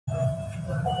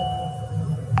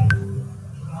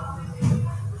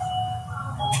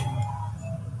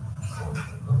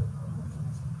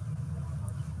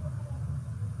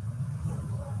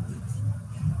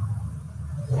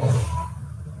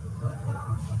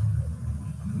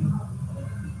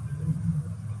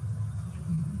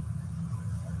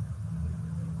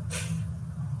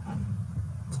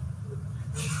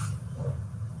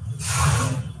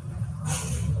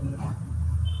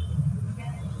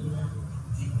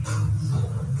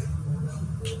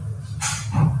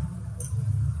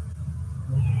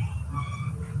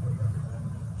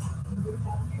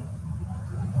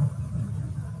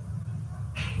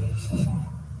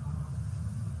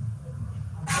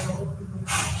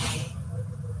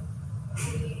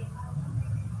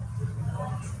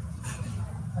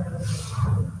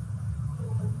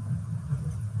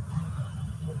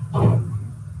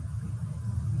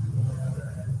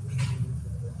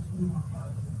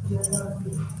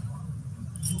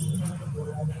उस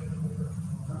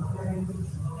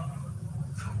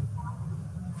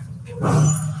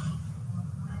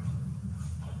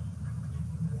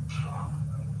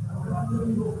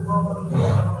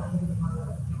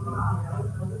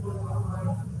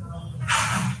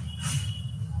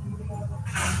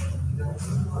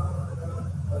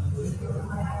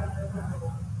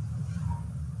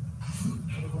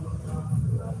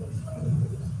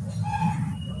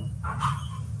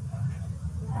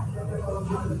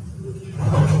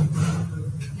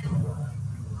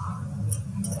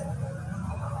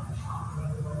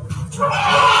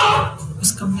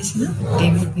कमरे से ना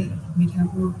टेबल पे मेरा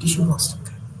वो टिश्यू बॉक्स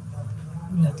रखा है।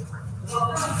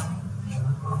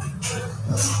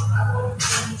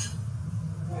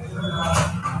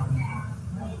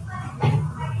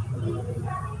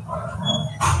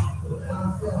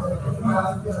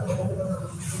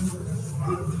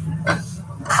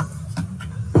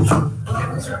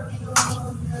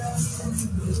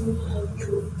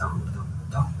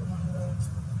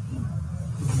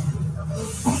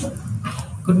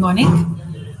 Good morning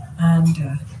and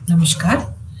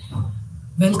Namaskar.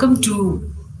 Welcome to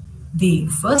the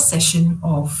first session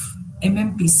of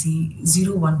MMPC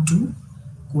 012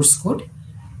 course code,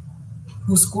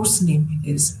 whose course name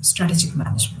is Strategic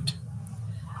Management.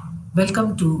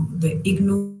 Welcome to the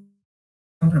IGNOU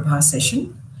Prabha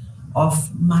session of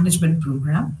Management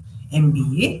Program,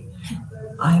 MBA.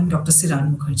 I am Dr.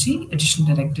 Siran Mukherjee,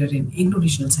 Additional Director in IGNOU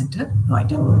Regional Center,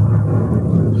 Noida.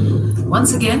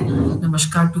 Once again,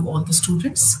 namaskar to all the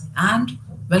students and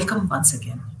welcome once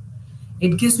again.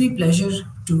 It gives me pleasure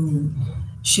to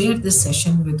share this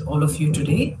session with all of you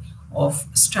today of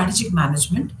Strategic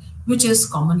Management, which is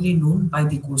commonly known by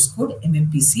the course code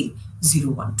MMPC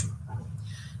 012.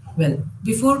 Well,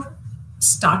 before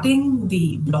starting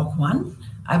the block 1,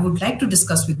 I would like to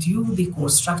discuss with you the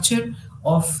course structure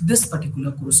of this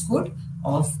particular course code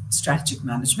of Strategic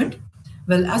Management.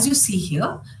 Well, as you see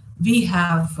here, we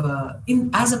have,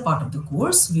 as a part of the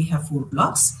course, we have 4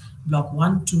 blocks, block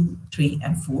 1, 2, 3,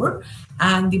 and 4.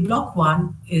 And the block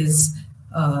 1 is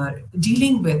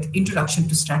dealing with Introduction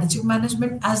to Strategic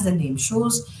Management. As the name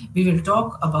shows, we will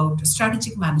talk about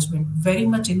strategic management very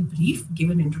much in brief, give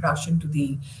an introduction to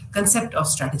the concept of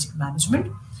strategic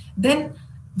management. Then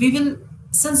we will,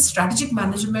 since strategic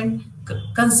management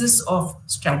consists of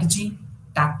strategy,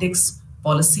 tactics,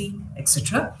 policy,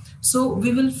 etc. So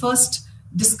we will first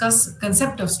discuss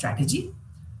concept of strategy.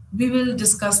 We will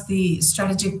discuss the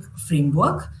strategic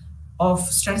framework of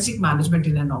strategic management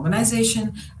in an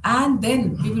organization, and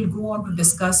then we will go on to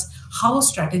discuss how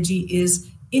strategy is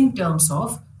in terms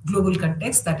of global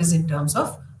context, that is in terms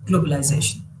of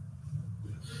globalization.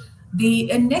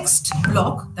 The next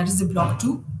block, that is the block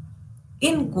 2,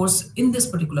 in this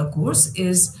particular course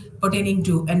is pertaining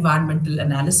to environmental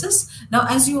analysis. Now,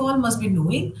 as you all must be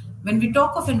knowing, when we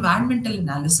talk of environmental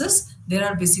analysis, there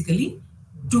are basically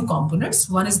 2 components.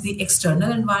 One is the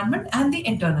external environment and the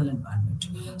internal environment.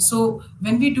 So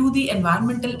when we do the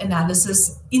environmental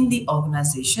analysis in the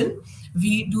organization,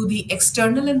 we do the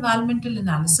external environmental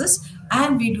analysis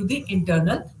and we do the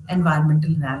internal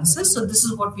environmental analysis. So this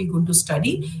is what we're going to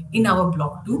study in our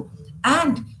block 2.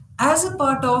 And as a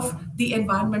part of the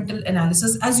environmental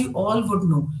analysis, as you all would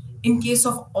know, in case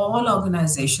of all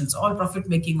organizations, all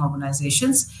profit-making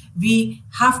organizations, we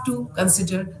have to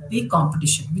consider the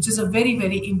competition, which is a very,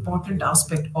 very important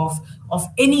aspect of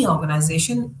any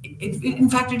organization.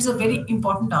 In fact, it's a very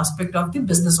important aspect of the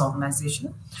business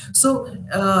organization. So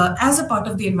as a part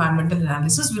of the environmental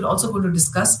analysis, we're also going to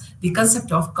discuss the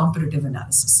concept of comparative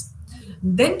analysis.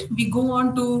 Then we go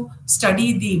on to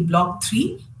study the block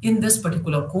 3 in this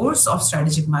particular course of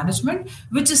strategic management,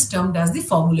 which is termed as the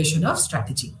formulation of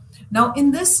strategy. Now,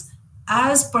 in this,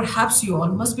 as perhaps you all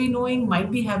must be knowing, might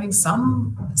be having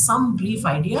some brief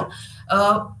idea,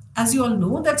 as you all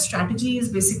know, that strategy is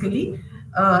basically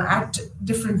at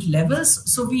different levels.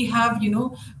 So we have,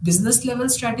 business level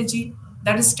strategy,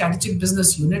 that is strategic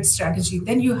business unit strategy.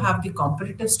 Then you have the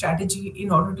comparative strategy in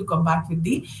order to combat with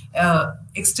the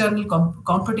external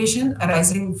competition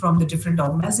arising from the different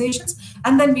organizations.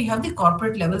 And then we have the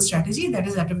corporate level strategy, that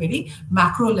is at a very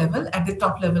macro level, at the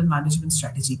top level management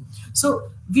strategy. So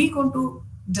we're going to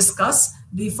discuss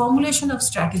the formulation of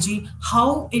strategy,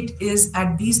 how it is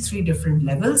at these 3 different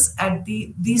levels, at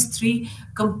these 3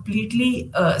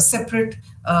 completely separate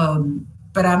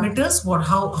parameters,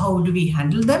 how do we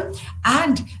handle them,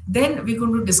 and then we're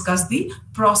going to discuss the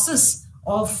process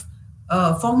of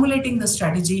formulating the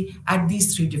strategy at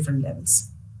these 3 different levels.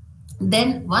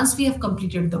 Then once we have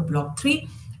completed the block 3,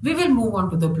 we will move on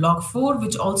to the block 4,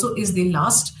 which also is the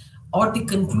last or the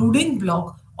concluding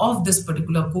block of this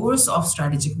particular course of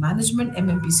strategic management,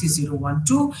 MMPC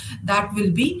 012, that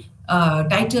will be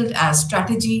titled as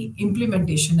Strategy,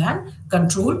 Implementation and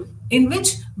Control, in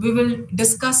which we will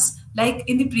discuss, like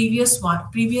in the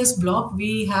previous block,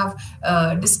 we have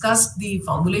discussed the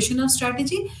formulation of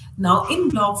strategy. Now in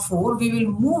block 4, we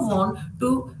will move on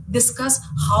to discuss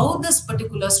how this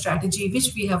particular strategy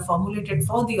which we have formulated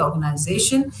for the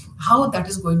organization, how that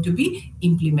is going to be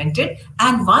implemented.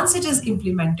 And once it is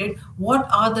implemented, what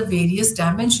are the various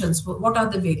dimensions, what are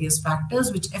the various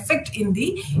factors which affect in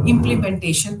the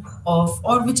implementation of,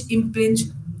 or which impinge,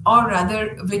 or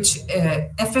rather which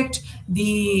affect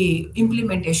the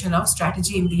implementation of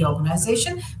strategy in the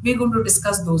organization. We're going to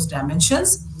discuss those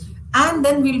dimensions, and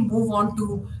then we'll move on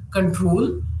to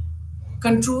control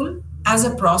as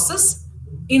a process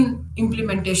in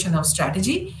implementation of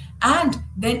strategy, and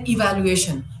then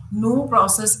evaluation. No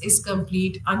process is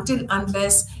complete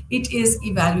unless it is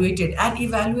evaluated, and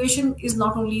evaluation is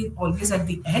not only always at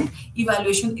the end.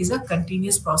 Evaluation is a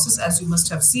continuous process, as you must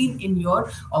have seen in your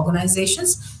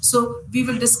organizations. So we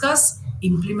will discuss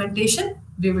implementation,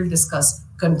 we will discuss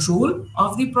control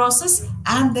of the process,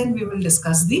 and then we will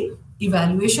discuss the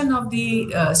evaluation of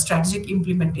the strategic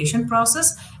implementation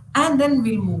process, and then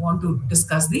we'll move on to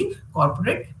discuss the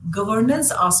corporate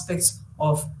governance aspects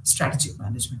of strategic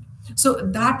management. So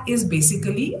that is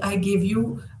basically, I gave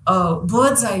you a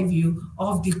bird's eye view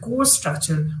of the course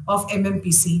structure of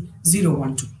MMPC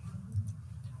 012.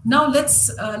 Now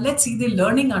let's see the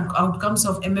learning outcomes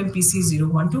of MMPC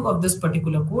 012 of this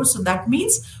particular course. So that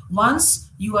means once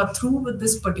you are through with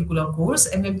this particular course,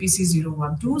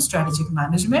 MMPC 012 Strategic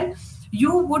Management,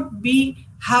 you would be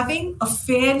having a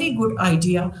fairly good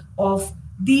idea of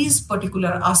these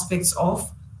particular aspects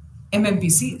of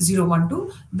MMPC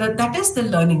 012. That is the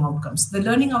learning outcomes. The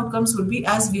learning outcomes will be,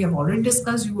 as we have already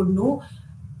discussed, you would know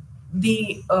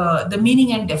the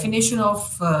meaning and definition of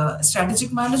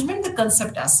strategic management, the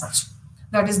concept as such.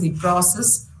 That is the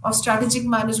process of strategic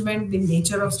management, the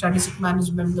nature of strategic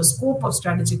management, the scope of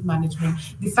strategic management,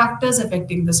 the factors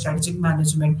affecting the strategic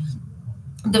management,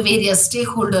 the various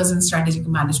stakeholders in strategic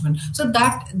management. So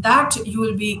that you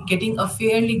will be getting a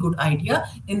fairly good idea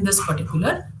in this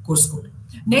particular course code.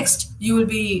 Next, you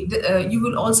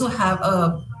will also have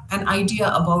an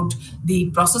idea about the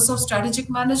process of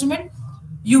strategic management.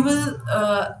 You will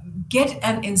get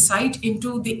an insight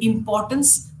into the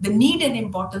importance, the need and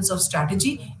importance of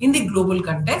strategy in the global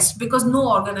context, because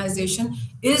no organization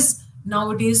is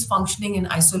nowadays functioning in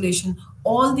isolation.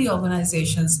 All the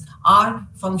organizations are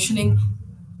functioning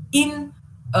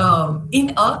amongst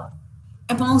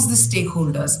the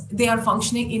stakeholders. They are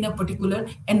functioning in a particular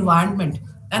environment,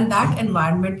 and that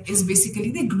environment is basically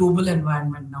the global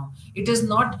environment now. It is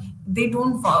not, they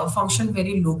don't function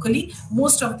very locally.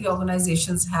 Most of the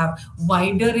organizations have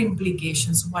wider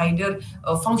implications, wider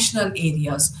functional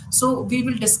areas. So we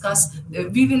will discuss,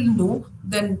 we will know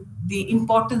then the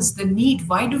importance, the need,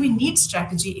 why do we need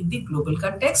strategy in the global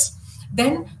context.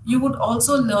 Then you would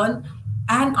also learn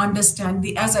and understand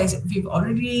the, we've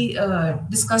already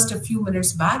discussed a few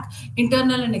minutes back,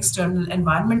 internal and external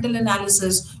environmental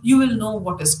analysis. You will know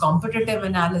what is competitive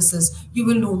analysis. You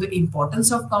will know the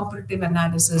importance of competitive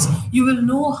analysis. You will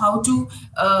know how to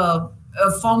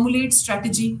formulate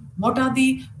strategy. What are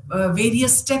the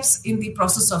various steps in the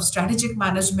process of strategic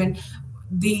management,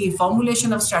 the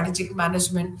formulation of strategic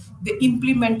management, the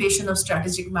implementation of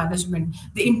strategic management,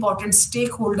 the important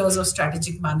stakeholders of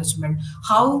strategic management,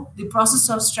 how the process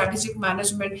of strategic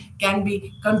management can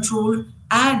be controlled,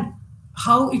 and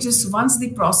how it is, once the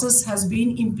process has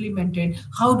been implemented,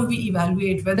 how do we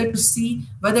evaluate, whether to see,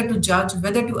 whether to judge,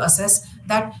 whether to assess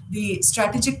that the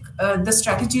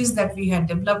strategies that we had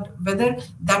developed, whether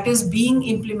that is being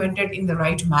implemented in the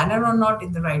right manner or not,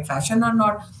 in the right fashion or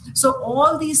not. So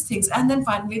all these things. And then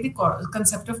finally, the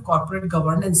concept of corporate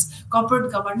governance. Corporate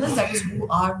governance, that is, who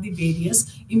are the various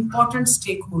important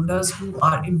stakeholders who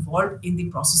are involved in the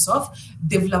process of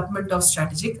development of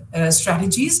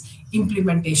strategies,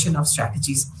 implementation of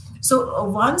strategies. So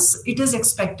once it is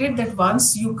expected that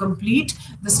once you complete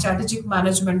the strategic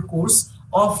management course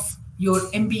of your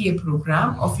MBA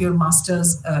program, of your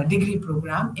master's degree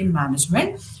program in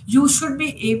management, you should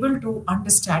be able to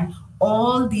understand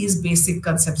all these basic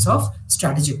concepts of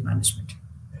strategic management.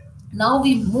 Now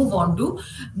we move on to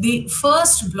the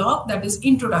first block, that is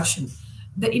introduction.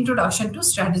 The introduction to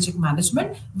strategic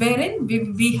management, wherein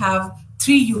we have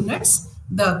 3 units: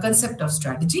 the concept of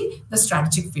strategy, the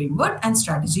strategic framework, and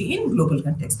strategy in global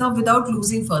context. Now, without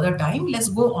losing further time, let's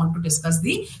go on to discuss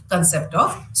the concept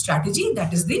of strategy.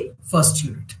 That is the first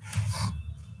unit.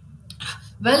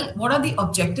 Well, what are the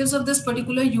objectives of this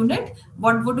particular unit?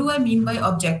 What do I mean by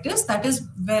objectives? That is,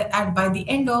 by the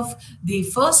end of the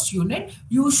first unit,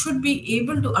 you should be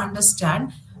able to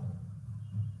understand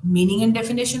meaning and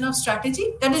definition of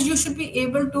strategy. That is, you should be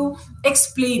able to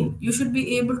explain, you should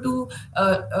be able to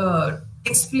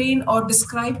explain or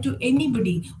describe to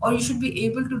anybody, or you should be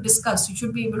able to discuss, you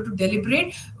should be able to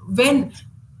deliberate when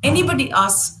anybody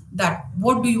asks that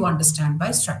what do you understand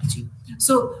by strategy.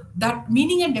 So that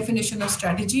meaning and definition of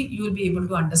strategy you will be able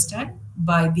to understand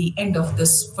by the end of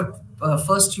this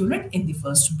first unit in the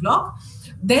first block.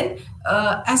 Then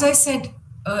as I said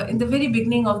in the very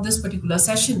beginning of this particular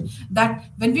session, that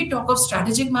when we talk of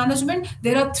strategic management,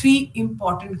 there are three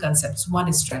important concepts. One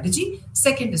is strategy,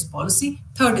 second is policy,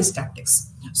 third is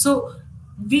tactics. So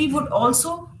we would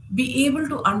also be able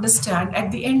to understand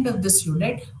at the end of this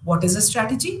unit, what is a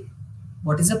strategy,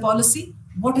 what is a policy,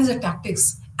 what is a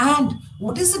tactics, and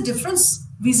what is the difference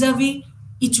vis-a-vis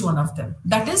each one of them.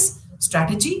 That is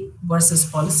strategy versus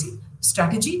policy,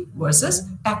 strategy versus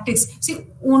tactics. See,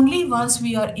 only once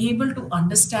we are able to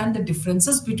understand the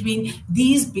differences between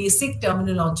these basic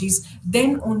terminologies,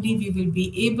 then only we will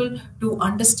be able to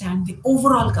understand the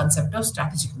overall concept of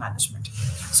strategic management.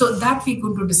 So that we're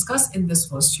going to discuss in this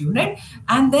first unit.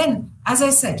 And then, as I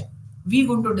said, we're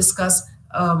going to discuss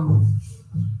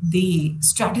the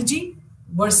strategy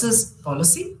versus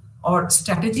policy, or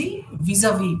strategy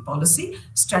vis-a-vis policy,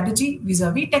 strategy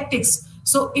vis-a-vis tactics.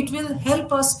 So it will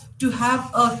help us to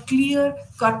have a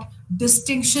clear-cut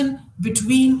distinction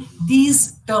between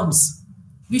these terms.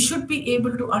 We should be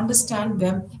able to understand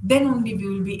them, then only we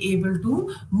will be able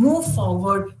to move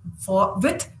forward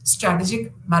with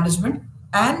strategic management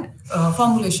and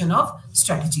formulation of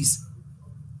strategies.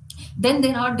 Then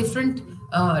there are different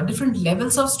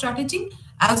levels of strategy,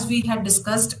 as we had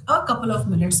discussed a couple of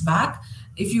minutes back.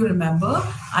 If you remember,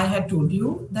 I had told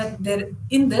you that there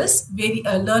in this very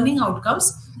learning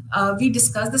outcomes, we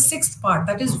discussed the sixth part,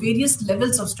 that is various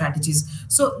levels of strategies.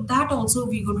 So that also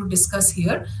we're going to discuss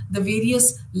here, the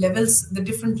various levels, the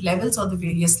different levels or the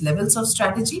various levels of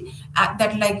strategy.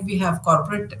 That, like, we have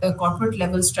corporate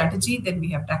level strategy, then we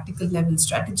have tactical level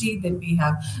strategy, then we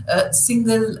have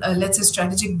single, let's say,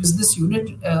 strategic business unit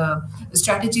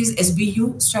strategies,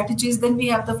 SBU strategies, then we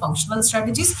have the functional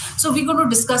strategies. So we're going to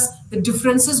discuss the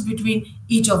differences between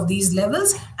each of these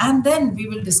levels, and then we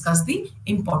will discuss the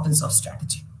importance of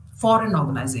strategy for an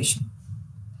organization.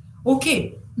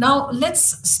 Okay, now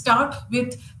let's start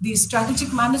with the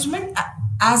strategic management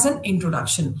as an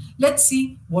introduction. Let's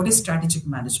see what is strategic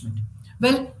management.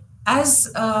 Well,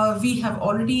 as we have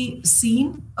already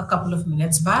seen a couple of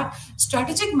minutes back,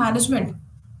 strategic management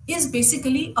is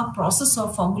basically a process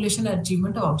of formulation and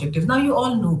achievement of objectives. Now, you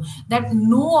all know that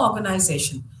no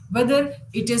organization, whether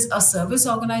it is a service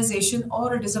organization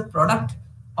or it is a product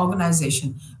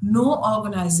organization, no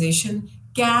organization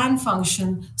can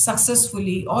function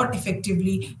successfully or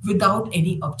effectively without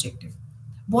any objective.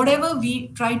 Whatever we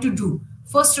try to do,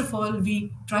 first of all,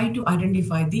 we try to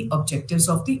identify the objectives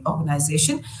of the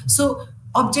organization. So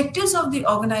objectives of the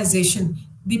organization,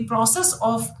 the process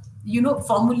of,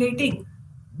 formulating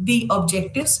the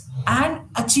objectives and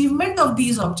achievement of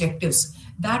these objectives,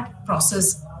 that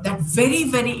process, that very,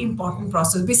 very important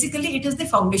process, basically it is the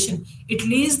foundation. It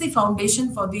lays the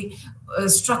foundation for the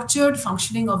structured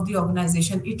functioning of the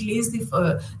organization. It lays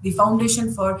the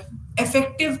foundation for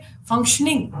effective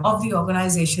functioning of the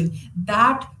organization.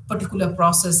 That particular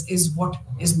process is what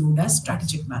is known as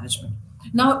strategic management.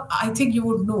 Now, I think you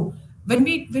would know, when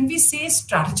we say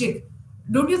strategic,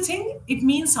 don't you think it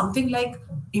means something like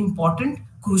important,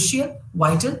 crucial,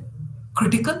 vital,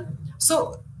 critical?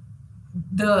 So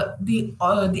the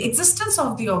existence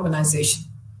of the organization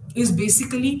is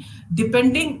basically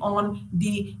depending on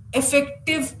the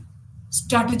effective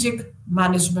strategic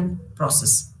management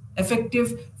process.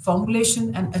 Effective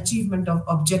formulation and achievement of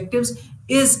objectives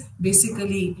is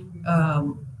basically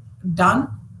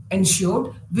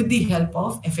ensured with the help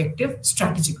of effective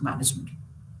strategic management.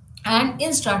 And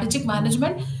in strategic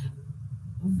management,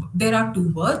 there are two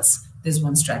words. There's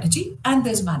one, strategy, and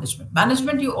there's management.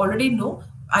 Management, you already know.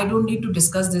 I don't need to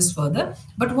discuss this further.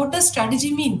 But what does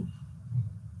strategy mean?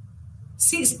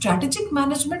 See, strategic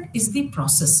management is the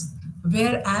process,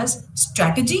 whereas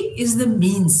strategy is the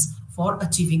means for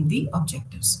achieving the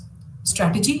objectives.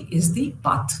 Strategy is the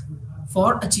path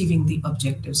for achieving the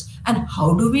objectives. And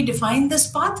how do we define this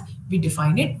path? We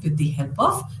define it with the help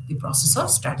of the process of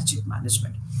strategic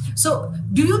management. So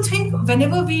do you think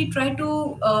whenever we try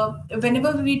to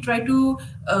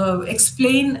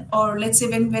explain, or let's say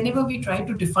whenever we try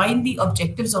to define the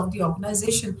objectives of the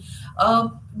organization,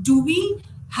 do we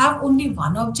have only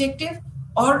one objective,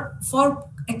 or for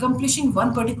accomplishing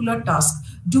one particular task.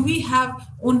 Do we have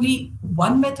only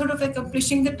one method of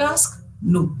accomplishing the task?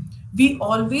 No. We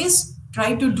always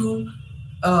try to do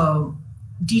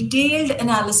detailed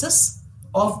analysis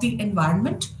of the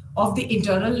environment, of the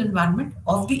internal environment,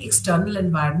 of the external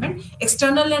environment.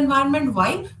 External environment,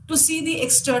 why? To see the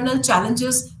external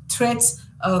challenges, threats,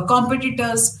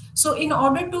 competitors. So in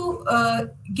order to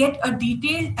get a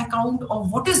detailed account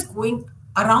of what is going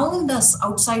around us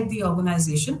outside the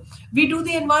organization, we do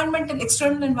the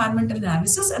external environmental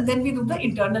analysis, and then we do the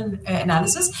internal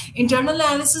analysis. Internal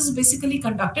analysis is basically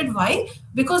conducted. Why?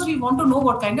 Because we want to know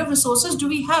what kind of resources do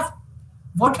we have,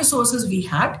 what resources we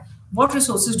had, what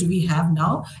resources do we have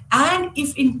now, and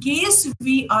if in case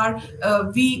we want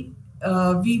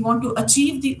to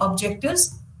achieve the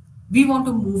objectives, we want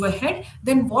to move ahead,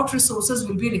 then what resources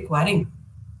will be requiring.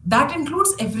 That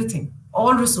includes everything,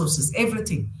 all resources,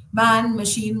 everything, man,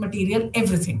 machine, material,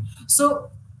 everything. So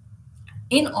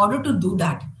in order to do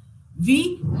that,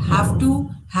 we have to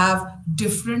have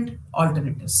different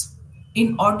alternatives.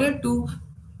 In order to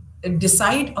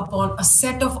decide upon a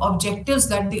set of objectives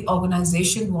that the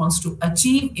organization wants to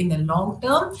achieve in the long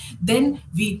term, then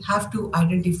we have to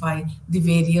identify the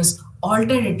various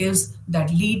alternatives that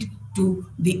lead to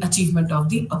the achievement of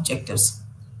the objectives.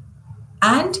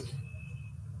 And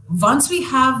once we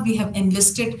have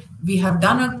enlisted, we have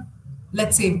done a,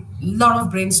 let's say, lot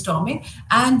of brainstorming,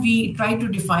 and we try to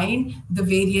define the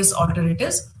various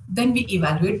alternatives, then we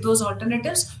evaluate those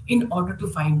alternatives in order to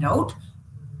find out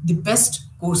the best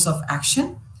course of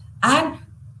action. And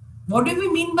what do we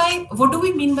mean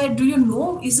by, do you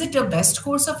know, is it a best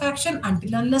course of action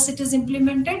until unless it is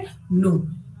implemented? No.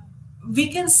 We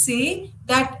can say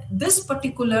that this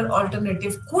particular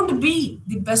alternative could be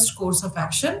the best course of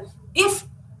action if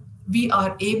we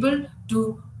are able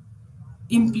to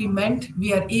implement,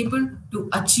 we are able to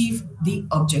achieve the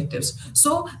objectives.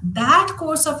 So that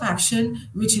course of action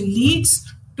which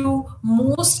leads to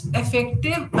most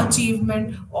effective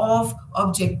achievement of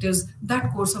objectives,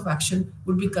 that course of action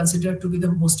would be considered to be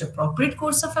the most appropriate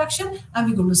course of action, and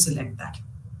we're going to select that.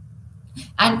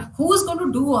 And who is going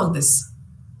to do all this?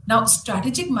 Now,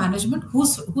 strategic management,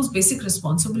 whose basic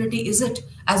responsibility is it?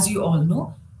 As you all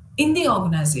know, in the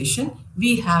organization,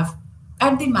 we have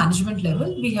at the management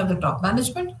level, we have the top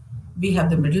management, we have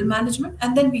the middle management,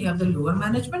 and then we have the lower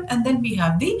management, and then we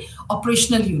have the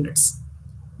operational units.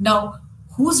 Now,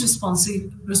 whose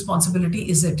responsibility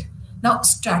is it? Now,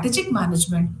 strategic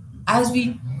management, as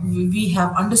we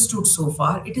have understood so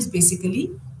far, it is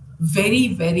basically very,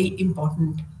 very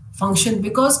important function,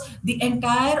 because the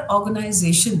entire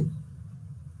organization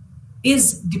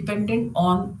is dependent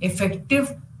on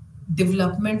effective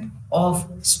development of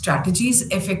strategies,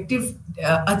 effective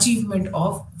achievement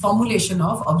of formulation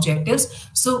of objectives.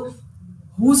 So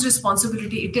whose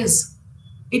responsibility it is?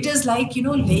 It is like,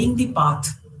 laying the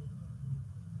path,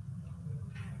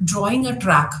 drawing a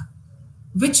track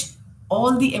which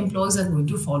all the employees are going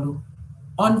to follow,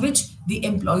 on which the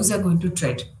employees are going to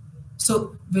tread.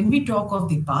 So when we talk of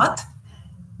the path,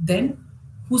 then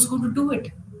who's going to do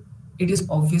it? It is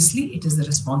the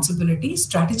responsibility.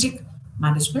 Strategic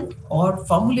management or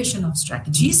formulation of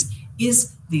strategies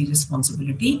is the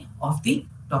responsibility of the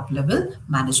top level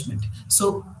management.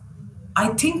 So I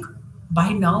think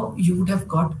by now you would have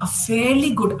got a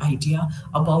fairly good idea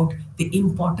about the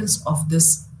importance of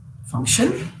this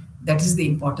function. That is the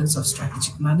importance of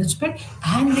strategic management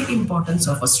and the importance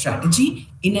of a strategy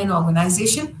in an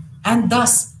organization. And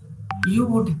thus you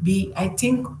would be, I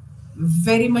think,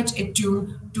 very much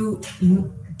attuned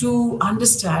to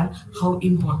understand how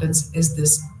important is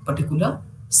this particular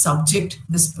subject,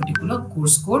 this particular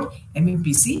course code,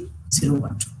 MMPC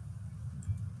 012.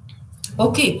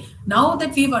 Okay, now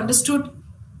that we've understood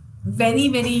very,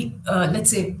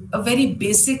 let's say, a very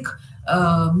basic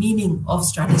meaning of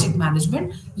strategic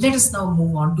management, let us now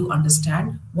move on to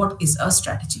understand what is a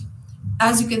strategy.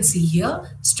 As you can see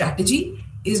here, strategy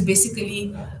is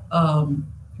basically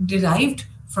derived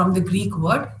from the Greek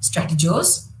word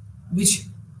strategos,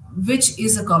 which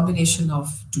is a combination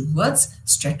of two words,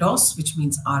 stratos, which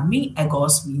means army,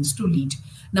 agos means to lead.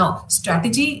 Now,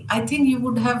 strategy, I think you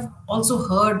would have also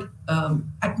heard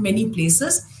at many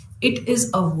places, it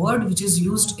is a word which is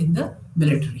used in the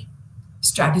military.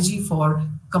 Strategy for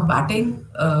combating,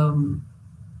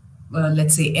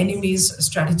 let's say, enemies,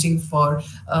 strategy for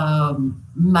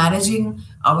managing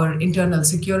our internal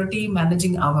security,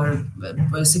 managing our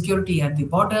security at the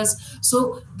borders.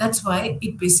 So that's why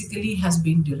it basically has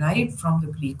been derived from the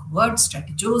Greek word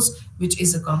strategos, which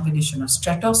is a combination of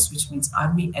stratos, which means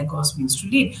army, agos means to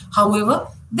lead. However,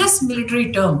 this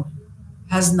military term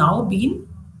has now been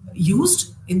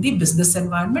used in the business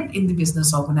environment, in the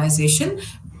business organization.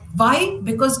 Why?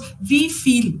 Because we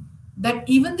feel that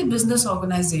even the business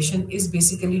organization is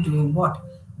basically doing what?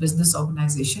 Business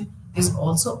organization is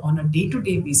also on a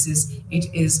day-to-day basis.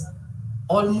 It is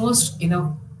almost in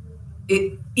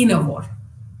a war,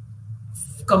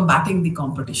 combating the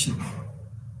competition.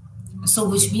 So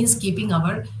which means keeping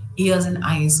our ears and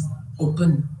eyes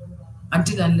open.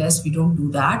 Until unless we don't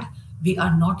do that, we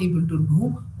are not able to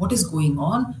know what is going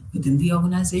on within the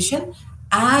organization,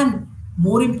 and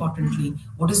more importantly,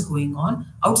 what is going on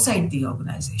outside the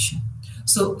organization.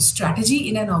 So strategy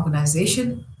in an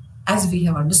organization, as we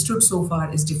have understood so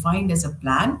far, is defined as a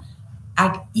plan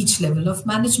at each level of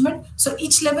management. So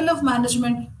each level of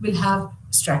management will have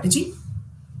strategy.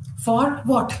 For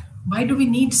what? Why do we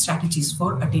need strategies?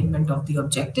 For attainment of the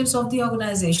objectives of the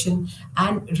organization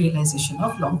and realization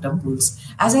of long-term goals.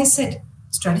 As I said,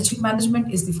 strategic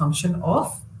management is the function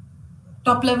of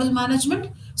top-level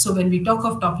management. So when we talk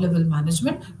of top-level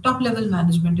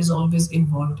management is always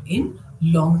involved in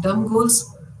long-term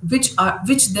goals, which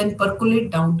then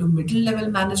percolate down to middle-level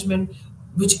management,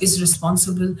 which is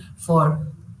responsible for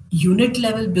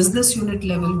business unit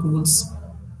level goals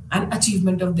and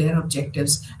achievement of their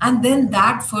objectives. And then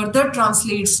that further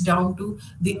translates down to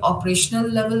the operational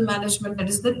level management, that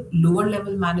is the lower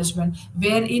level management,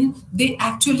 wherein they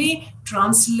actually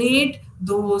translate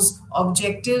those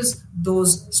objectives,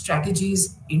 those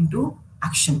strategies into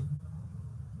action.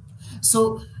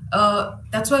 So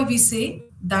that's why we say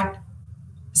that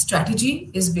strategy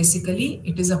is basically,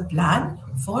 it is a plan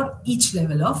for each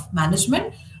level of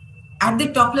management. At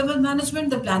the top level management,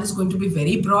 the plan is going to be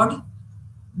very broad.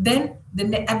 Then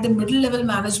at the middle level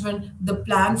management, the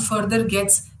plan further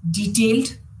gets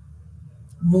detailed,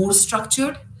 more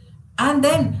structured. And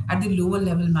then at the lower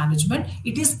level management,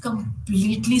 it is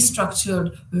completely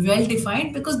structured, well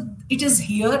defined, because it is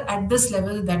here at this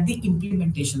level that the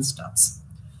implementation starts.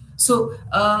 So,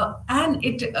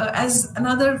 as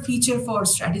another feature for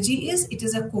strategy is, it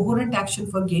is a coherent action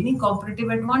for gaining competitive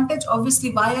advantage.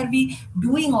 Obviously, why are we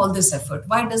doing all this effort?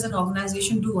 Why does an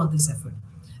organization do all this effort?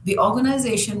 The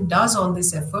organization does all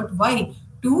this effort. Why?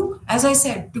 To, as I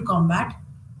said, to combat,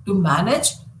 to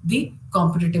manage the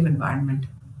competitive environment.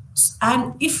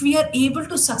 And if we are able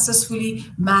to successfully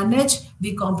manage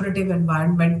the competitive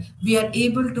environment, we are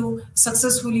able to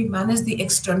successfully manage the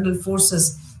external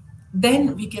forces,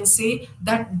 then we can say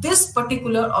that this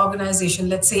particular organization,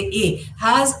 let's say A,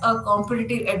 has a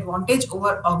competitive advantage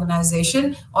over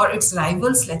organization or its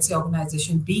rivals, let's say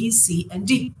organization B, C, and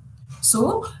D.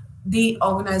 So the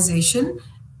organization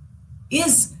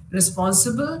is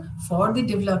responsible for the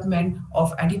development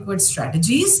of adequate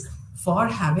strategies for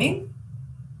having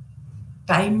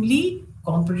timely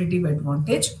competitive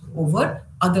advantage over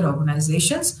other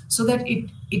organizations, so that it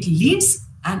leads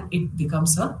and it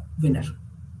becomes a winner.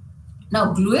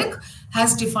 Now, GLUEC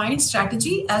has defined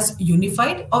strategy as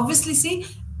unified. Obviously, see,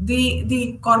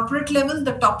 the corporate level,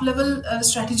 the top level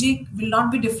strategy will not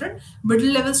be different, middle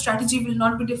level strategy will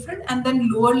not be different, and then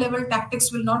lower level tactics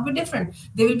will not be different.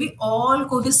 They will be all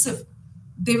cohesive.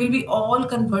 They will be all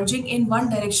converging in one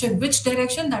direction. Which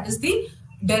direction? That is the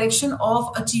direction of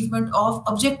achievement of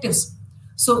objectives.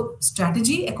 So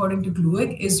strategy, according to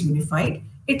GLUEC, is unified.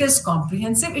 It is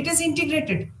comprehensive. It is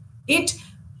integrated. It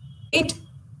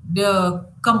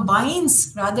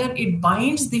combines, rather it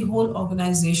binds the whole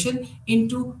organization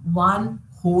into one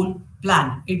whole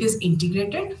plan. It is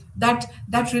integrated. That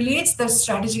relates the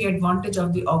strategic advantage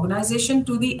of the organization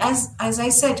to the, as I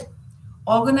said,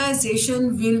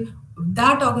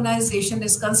 that organization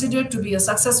is considered to be a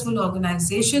successful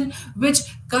organization which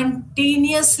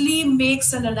continuously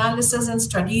makes an analysis and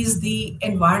studies the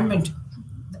environment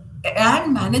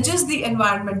and manages the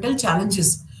environmental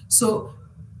challenges. So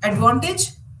advantage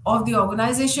of the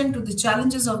organization to the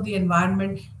challenges of the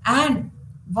environment. And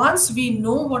once we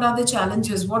know what are the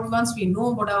challenges, once we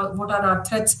know what are our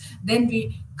threats, then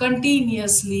we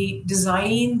continuously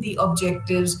design the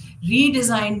objectives,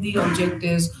 redesign the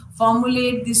objectives,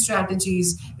 formulate the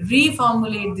strategies,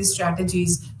 reformulate the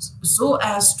strategies, so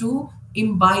as to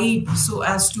imbibe, so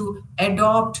as to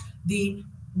adopt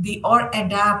or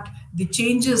adapt the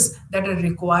changes that are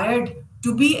required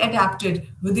to be adapted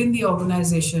within the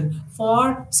organization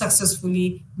for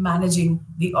successfully managing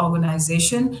the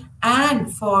organization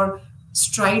and for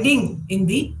striding in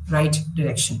the right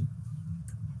direction.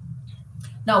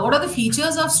 Now, what are the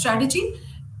features of strategy?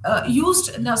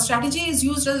 Strategy is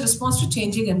used as response to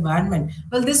changing environment.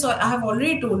 Well, this I have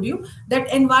already told you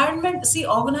that environment, see,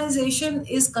 organization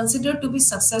is considered to be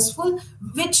successful,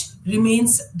 which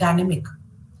remains dynamic.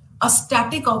 A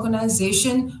static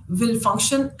organization will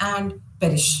function and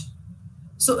perish.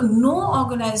 So no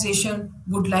organization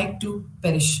would like to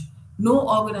perish. No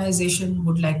organization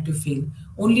would like to fail.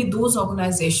 Only those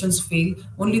organizations fail.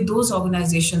 Only those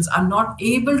organizations are not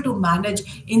able to manage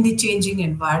in the changing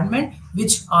environment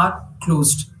which are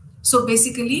closed. So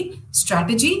basically,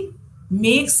 strategy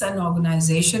makes an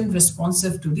organization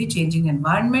responsive to the changing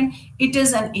environment. It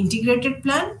is an integrated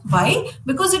plan. Why?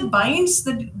 Because it binds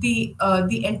the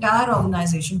entire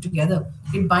organization together.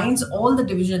 It binds all the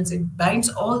divisions. It binds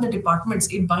all the departments.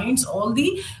 It binds all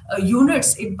the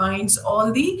units. It binds all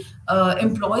the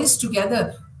employees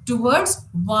together towards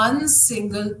one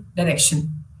single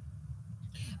direction.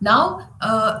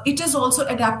 Now, it is also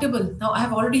adaptable. Now, I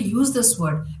have already used this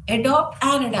word, adopt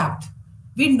and adapt.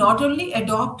 We not only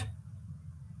adopt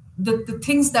the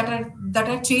things that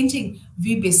are changing,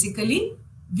 we basically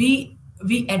we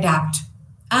adapt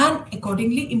and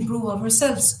accordingly improve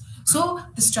ourselves. So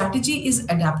the strategy is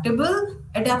adaptable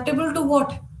to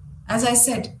what? As I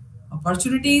said,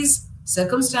 opportunities,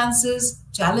 circumstances,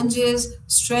 challenges,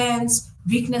 strengths,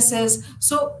 weaknesses.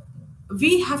 So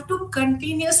we have to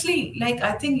continuously, like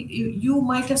I think you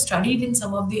might have studied in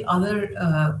some of the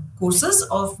other courses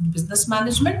of business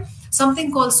management,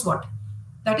 something called SWOT.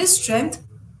 That is strength,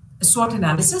 SWOT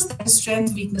analysis, that is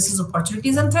strength, weaknesses,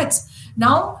 opportunities, and threats.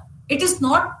 Now, it is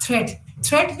not threat.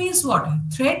 Threat means what?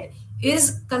 Threat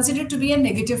is considered to be a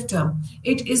negative term.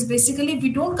 It is basically, we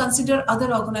don't consider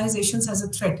other organizations as a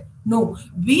threat. No,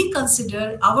 we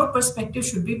consider our perspective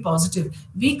should be positive.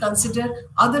 We consider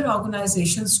other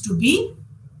organizations to be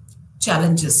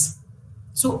challenges.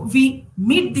 So we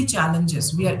meet the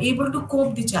challenges. We are able to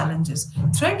cope the challenges.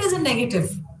 Threat is a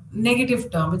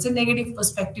negative term. It's a negative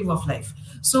perspective of life.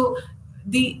 So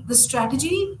the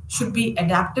strategy should be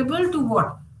adaptable to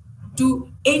what?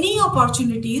 To any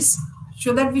opportunities,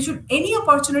 so that we should, any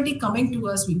opportunity coming to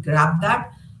us, we grab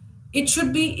that. It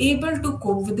should be able to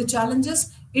cope with the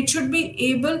challenges. It should be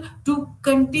able to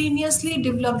continuously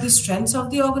develop the strengths of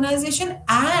the organization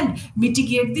and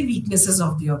mitigate the weaknesses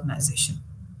of the organization.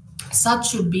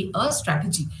 Such should be a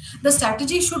strategy. The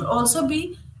strategy should also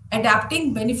be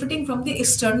adapting, benefiting from the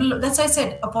external, that's I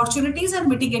said, opportunities and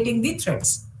mitigating the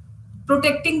threats,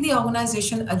 protecting the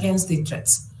organization against the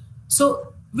threats.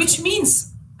 So, which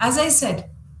means, as I said,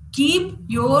 keep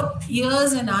your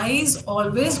ears and eyes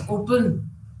always open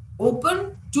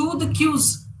to the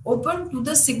cues, open to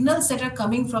the signals that are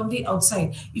coming from the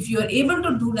outside. If you are able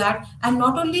to do that, and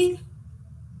not only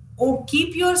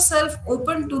keep yourself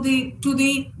open to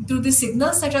the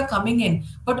signals that are coming in,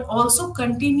 but also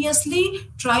continuously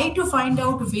try to find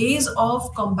out ways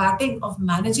of combating, of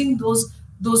managing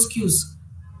those cues,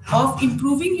 of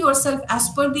improving yourself as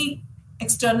per the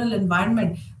external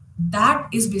environment. That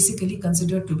is basically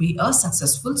considered to be a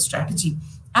successful strategy.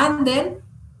 And then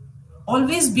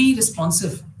always be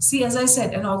responsive. See, as I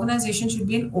said, an organization should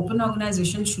be an open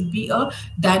organization, should be a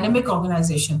dynamic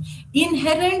organization.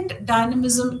 Inherent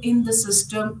dynamism in the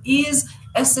system is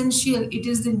essential. It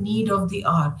is the need of the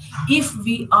hour. If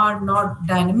we are not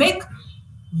dynamic,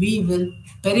 we will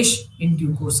perish in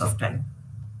due course of time.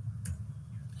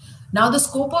 Now, the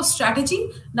scope of strategy.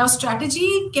 Now,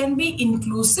 strategy can be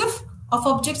inclusive of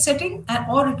object setting,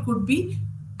 or it could be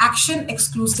action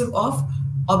exclusive of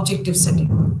objective setting.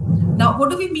 Now, what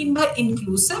do we mean by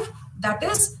inclusive? That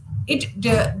is,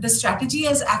 the strategy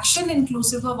as action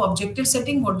inclusive of objective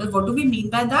setting. What do we mean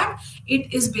by that?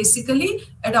 It is basically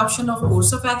adoption of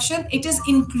course of action. It is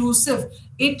inclusive.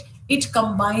 It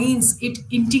combines, it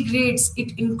integrates,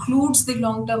 it includes the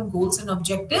long-term goals and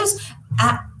objectives,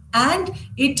 and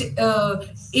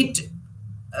it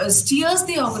steers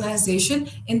the organization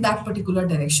in that particular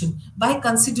direction by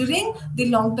considering the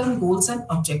long-term goals and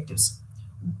objectives.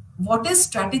 What is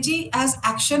strategy as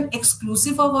action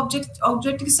exclusive of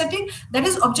objective setting? That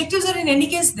is, objectives are in any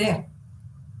case there.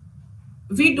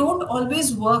 We don't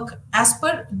always work as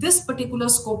per this particular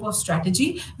scope of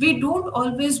strategy. We don't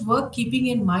always work keeping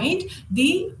in mind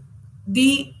the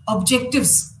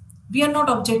objectives. We are not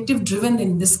objective driven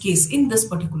in this case, in this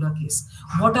particular case.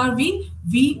 What are we?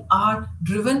 We are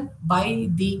driven by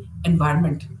the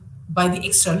environment, by the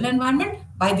external environment,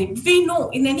 we know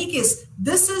in any case,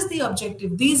 this is the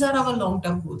objective. These are our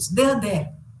long-term goals. They are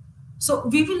there. So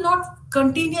we will not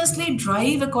continuously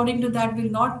drive according to that, will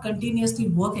not continuously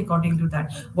work according to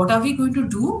that. What are we going to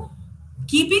do?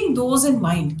 Keeping those in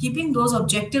mind, keeping those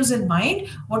objectives in mind,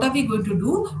 what are we going to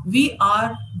do? We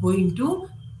are going to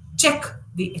check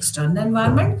the external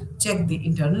environment, check the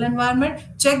internal environment,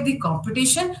 check the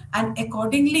competition, and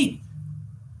accordingly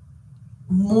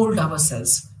mold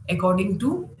ourselves,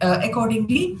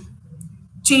 accordingly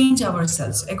change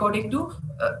ourselves, according to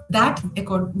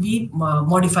we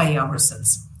modify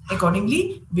ourselves.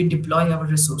 Accordingly, we deploy our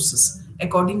resources.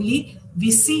 Accordingly,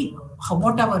 we see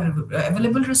what our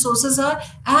available resources are,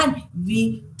 and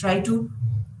we try to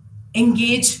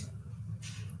engage,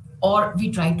 or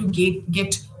we try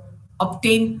to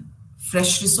obtain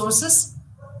fresh resources.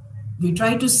 We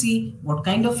try to see what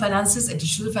kind of finances,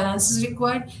 additional finances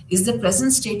required. Is the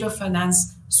present state of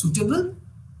finance suitable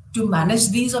to manage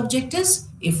these objectives?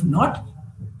 If not,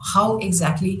 how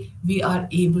exactly we are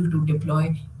able to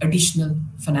deploy additional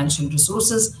financial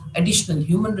resources, additional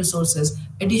human resources,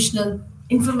 additional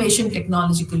information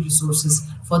technological resources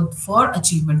for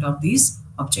achievement of these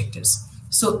objectives.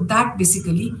 So that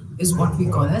basically is what we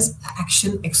call as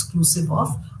action exclusive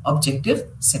of objective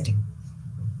setting.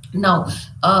 Now,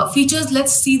 features,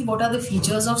 let's see what are the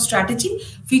features of strategy.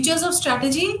 Features of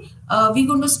strategy, we're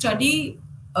going to study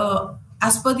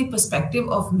as per the perspective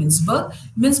of Mintzberg.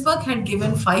 Mintzberg had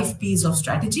given 5 P's of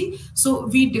strategy. So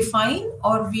we define,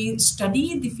 or we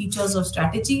study the features of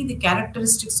strategy, the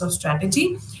characteristics of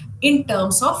strategy in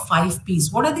terms of 5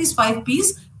 P's. What are these 5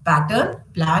 P's? Pattern,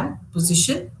 plan,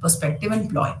 position, perspective, and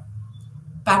ploy.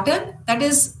 Pattern, that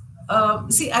is,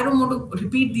 see, I don't want to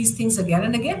repeat these things again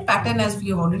and again. Pattern, as we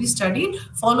have already studied,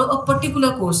 follow a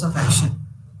particular course of action.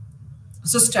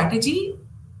 So strategy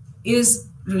is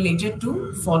related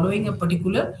to following a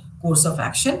particular course of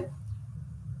action.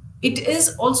 It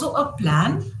is also a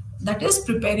plan, that is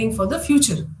preparing for the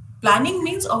future. Planning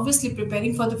means obviously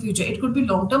preparing for the future. It could be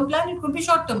long-term plan, it could be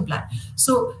short-term plan.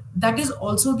 So that is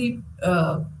also the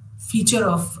feature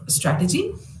of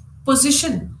strategy.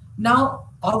 Position. Now,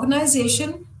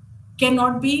 organization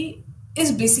can be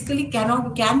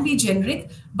generic,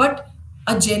 but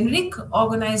a generic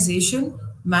organization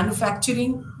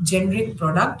manufacturing generic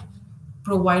product,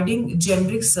 providing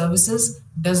generic services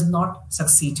does not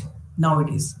succeed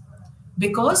nowadays,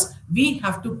 because we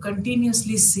have to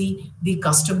continuously see the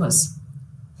customers.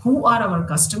 Who are our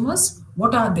customers?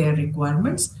 What are their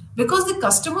requirements? Because the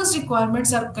customers'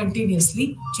 requirements are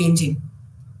continuously changing.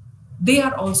 They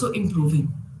are also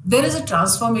improving. There is a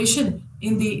transformation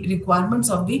in the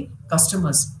requirements of the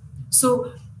customers.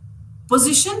 So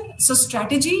position, so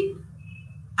strategy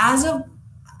as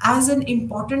an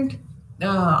important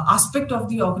aspect of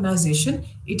the organization,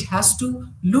 it has to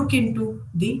look into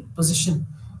the position.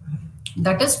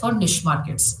 That is for niche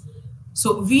markets.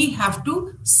 So we have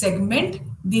to segment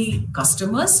the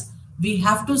customers, we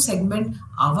have to segment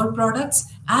our products,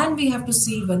 and we have to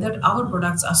see whether our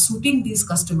products are suiting these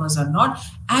customers or not.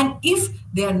 And if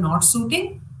they are not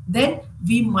suiting, then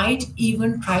we might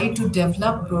even try to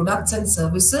develop products and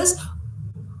services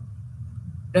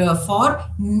for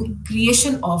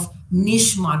creation of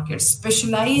niche markets,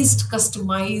 specialized,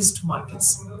 customized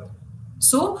markets.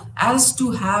 So as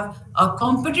to have a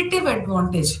competitive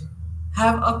advantage,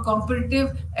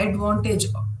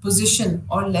 position,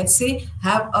 or let's say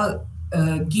have a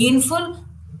gainful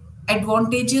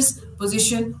advantageous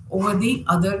position over the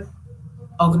other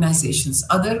organizations,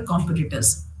 other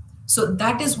competitors. So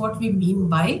that is what we mean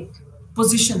by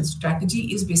position.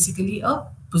 Strategy is basically a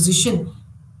position.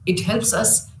 It helps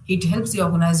the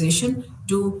organization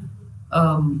to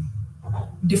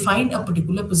define a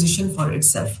particular position for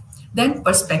itself. Then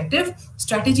perspective.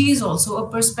 Strategy is also a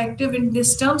perspective in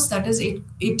these terms. That is,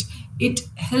 it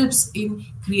helps in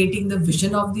creating the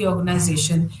vision of the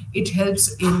organization. It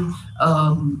helps in,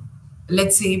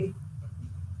 let's say,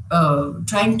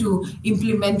 trying to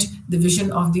implement the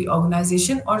vision of the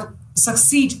organization, or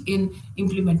succeed in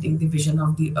implementing the vision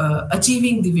of the,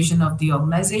 achieving the vision of the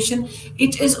organization.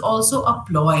 It is also a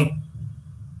ploy.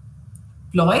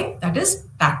 Ploy, that is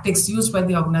tactics used by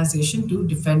the organization to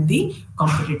defend the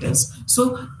competitors.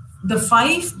 So the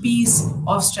 5 P's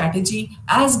of strategy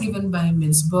as given by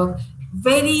Mintzberg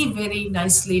very, very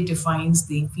nicely defines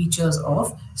the features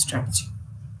of strategy.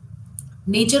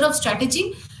 Nature of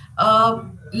strategy.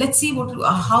 Let's see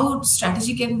how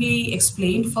strategy can be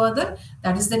explained further.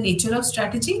 That is the nature of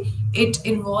strategy. It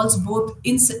involves both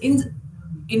inseparable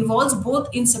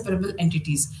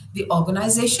entities, the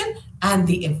organization and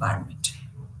the environment.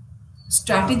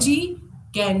 Strategy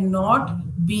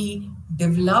cannot be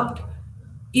developed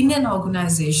in an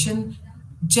organization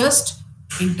just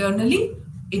internally.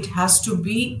 It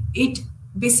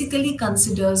basically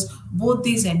considers both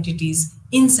these entities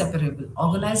inseparable,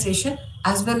 organization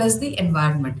as well as the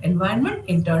environment,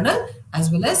 internal as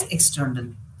well as external.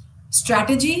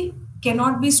 Strategy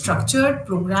cannot be structured,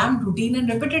 programmed, routine, and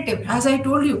repetitive. As I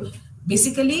told you,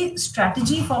 basically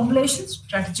strategy formulation,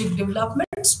 strategic development,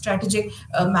 strategic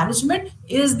management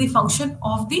is the function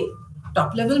of the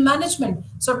top level management.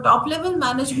 So top level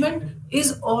management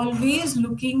is always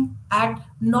looking at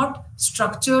not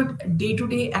structured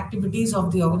day-to-day activities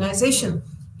of the organization.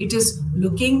 It is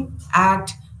looking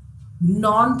at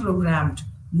non-programmed,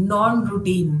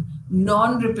 non-routine,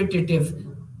 non-repetitive,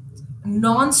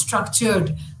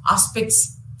 non-structured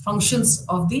aspects, functions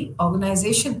of the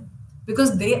organization,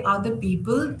 because they are the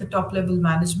people, the top level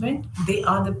management, they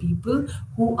are the people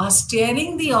who are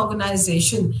steering the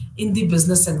organization in the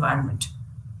business environment.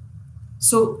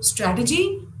 So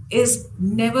strategy is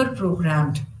never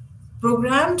programmed.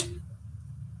 What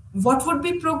would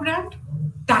be programmed?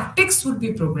 Tactics would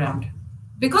be programmed,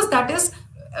 because that is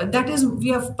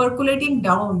we are percolating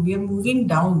down, we are moving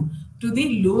down to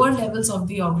the lower levels of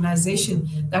the organization.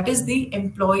 That is the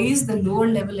employees, the lower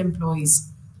level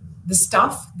employees, the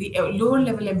staff, the lower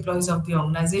level employees of the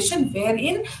organization,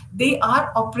 wherein they are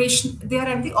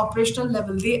at the operational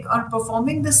level. They are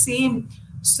performing the same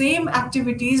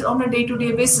activities on a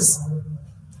day-to-day basis.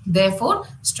 Therefore,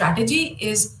 strategy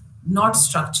is not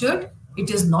structured, it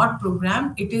is not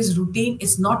programmed, it is routine.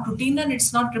 It's not routine and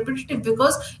it's not repetitive,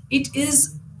 because it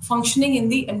is functioning in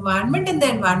the environment, and the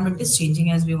environment is changing,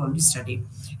 as we've already studied.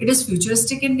 It is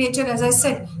futuristic in nature, as I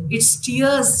said.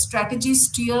 Strategy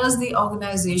steers the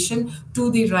organization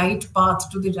to the right path,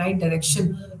 to the right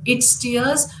direction. It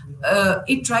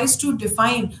tries to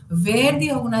define where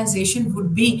the organization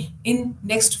would be in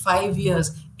next 5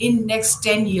 years, in next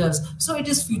 10 years. So it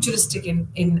is futuristic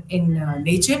in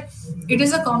nature. It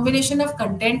is a combination of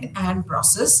content and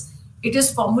process. It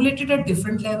is formulated at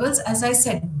different levels. As I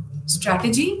said,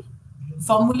 strategy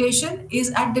formulation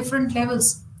is at different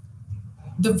levels.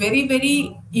 The very,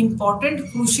 very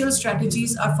important, crucial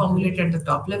strategies are formulated at the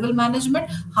top level management.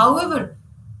 However,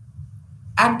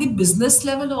 at the business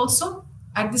level also,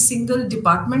 at the single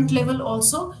department level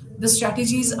also, the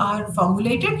strategies are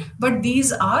formulated, but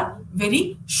these are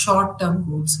very short-term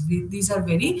goals. These are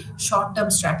very short-term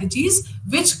strategies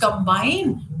which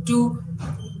combine to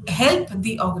help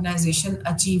the organization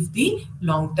achieve the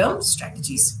long-term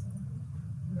strategies.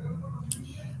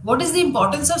 What is the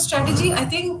importance of strategy? I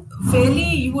think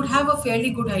you would have a fairly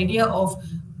good idea of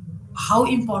how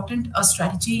important a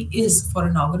strategy is for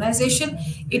an organization.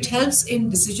 It helps in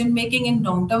decision making and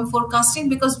long-term forecasting,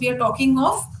 because we are talking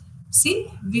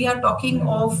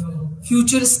of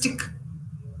futuristic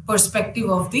perspective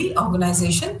of the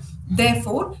organization.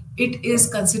 Therefore, it is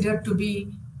considered to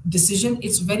be decision.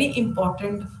 It's very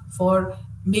important for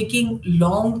making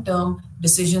long-term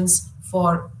decisions,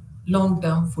 for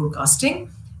long-term forecasting.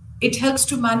 It helps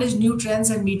to manage new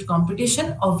trends and meet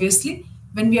competition. Obviously,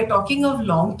 when we are talking of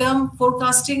long-term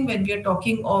forecasting, when we are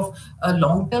talking of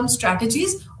long-term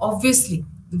strategies, obviously,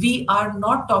 we are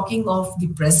not talking of the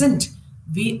present.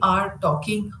 We are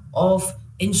talking of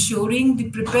ensuring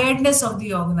the preparedness of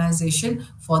the organization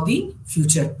for the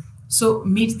future. So,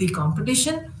 meet the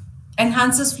competition,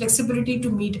 enhances flexibility to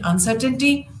meet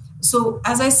uncertainty. So,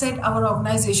 as I said, our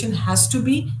organization has to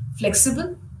be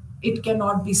flexible. It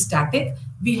cannot be static.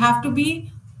 We have to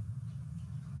be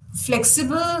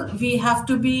flexible, we have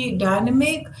to be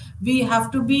dynamic, we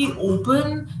have to be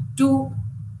open to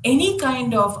any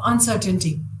kind of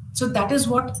uncertainty. So that is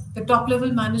what the top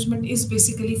level management is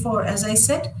basically for. As I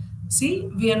said, see,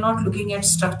 we are not looking at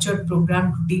structured,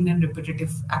 programmed, routine and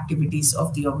repetitive activities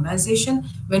of the organization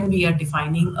when we are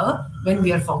when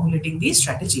we are formulating the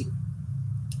strategy.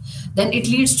 Then it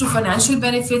leads to financial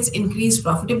benefits, increased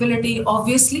profitability.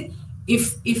 Obviously,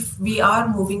 if we are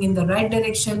moving in the right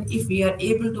direction, if we are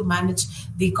able to manage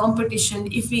the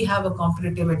competition, if we have a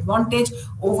competitive advantage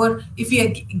if we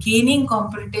are gaining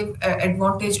competitive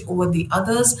advantage over the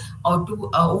others, or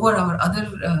over our other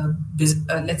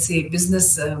let's say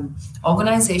business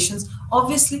organizations,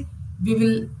 obviously we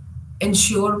will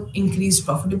ensure increased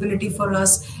profitability for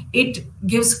us. It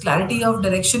gives clarity of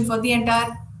direction for the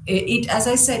entire. As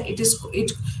I said,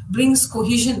 it brings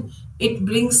cohesion, it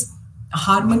brings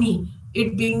harmony,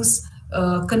 it brings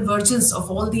convergence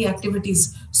of all the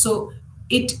activities. So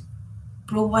it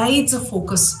provides a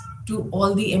focus to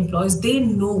all the employees. They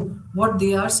know what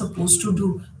they are supposed to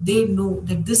do. They know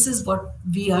that this is what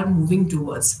we are moving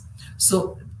towards.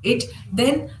 So it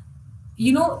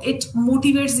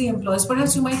motivates the employees.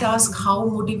 Perhaps you might ask, how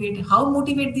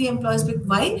motivate the employees?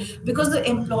 Why? Because the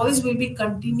employees will be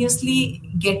continuously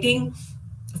getting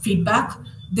feedback.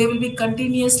 They will be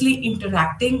continuously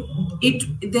interacting.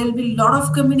 There will be a lot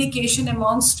of communication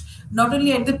amongst, not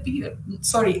only at the peer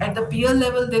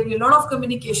level, there will be a lot of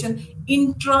communication,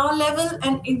 intra-level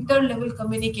and inter-level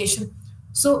communication.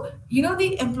 So,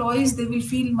 the employees, they will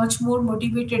feel much more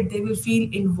motivated. They will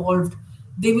feel involved.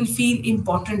 They will feel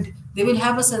important. They will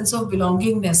have a sense of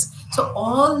belongingness. So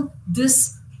all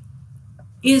this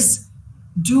is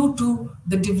due to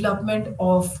the development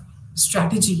of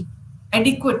strategy,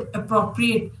 adequate,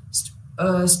 appropriate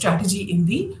strategy in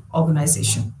the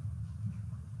organization.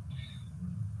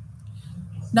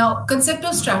 Now, concept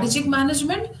of strategic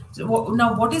management.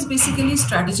 Now, what is basically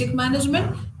strategic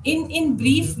management? In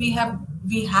brief, we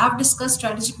have discussed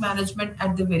strategic management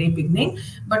at the very beginning,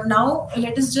 but now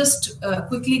let us just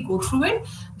quickly go through it.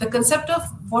 The concept of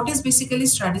what is basically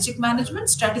strategic management.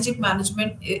 Strategic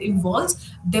management involves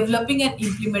developing and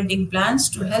implementing plans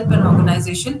to help an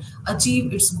organization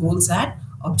achieve its goals and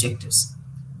objectives.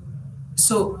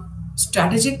 So,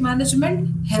 strategic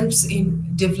management helps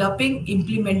in developing,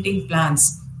 implementing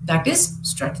plans, that is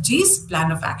strategies,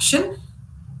 plan of action,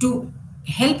 to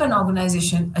help an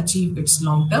organization achieve its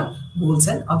long-term goals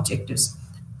and objectives.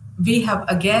 We have,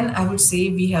 again, I would say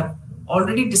we have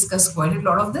already discussed quite a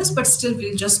lot of this, but still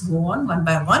we'll just go on one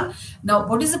by one. Now,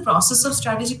 what is the process of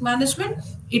strategic management?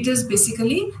 It is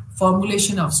basically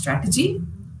formulation of strategy,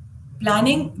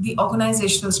 planning the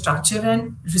organizational structure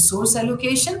and resource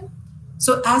allocation.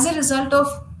 So as a result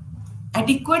of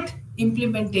adequate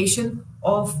implementation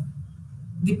of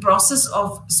the process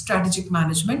of strategic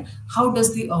management, how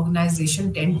does the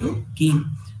organization tend to gain?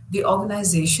 The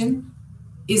organization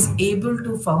is able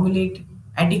to formulate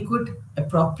adequate,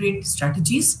 appropriate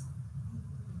strategies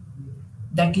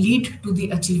that lead to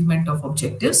the achievement of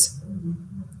objectives.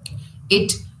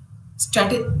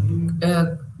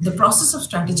 The process of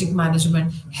strategic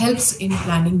management helps in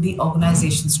planning the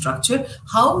organization structure.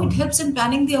 How it helps in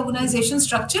planning the organization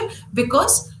structure?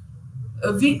 Because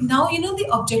now, the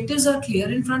objectives are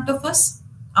clear in front of us.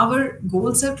 Our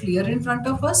goals are clear in front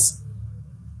of us.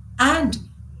 And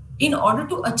in order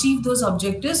to achieve those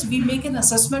objectives, we make an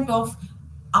assessment of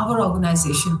our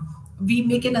organization. We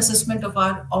make an assessment of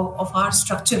our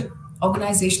structure,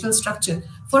 organizational structure.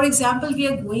 For example, we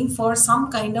are going for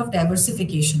some kind of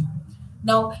diversification.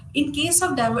 Now, in case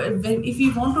of if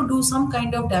we want to do some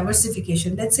kind of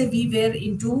diversification, let's say we were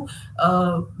into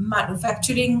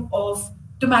manufacturing of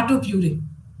tomato puree,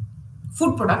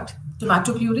 food product,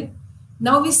 tomato puree.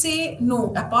 Now we say,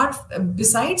 no,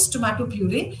 besides tomato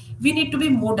puree, we need to be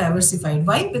more diversified.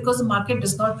 Why? Because the market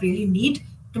does not really need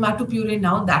tomato puree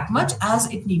now that much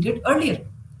as it needed earlier.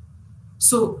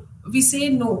 So we say,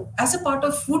 no, as a part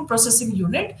of food processing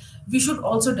unit, we should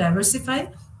also diversify.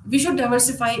 We should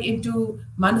diversify into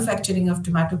manufacturing of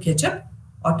tomato ketchup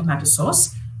or tomato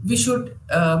sauce. We should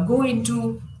go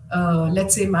into,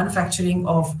 let's say, manufacturing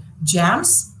of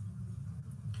jams,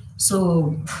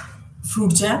 so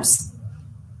fruit jams.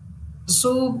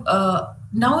 So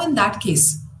now in that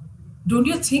case, don't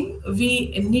you think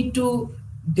we need to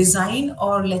design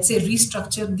or let's say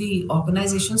restructure the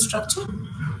organization structure?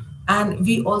 And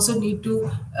we also need to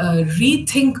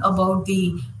rethink about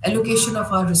the allocation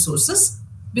of our resources,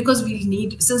 because we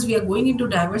need, since we are going into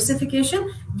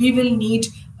diversification, we will need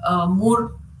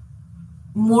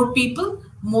more people,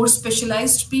 more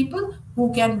specialized people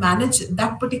who can manage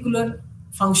that particular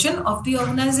function of the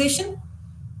organization.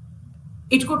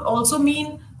 It could also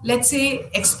mean, let's say,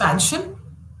 expansion.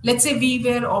 Let's say we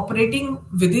were operating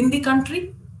within the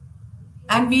country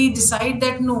and we decide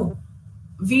that no,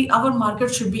 our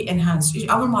market should be enhanced,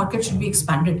 our market should be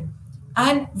expanded,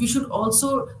 and we should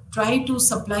also try to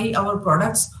supply our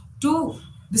products to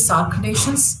the SAARC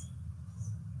nations,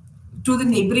 to the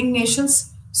neighboring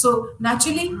nations. So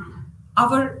naturally,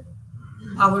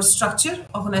 our structure,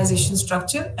 organization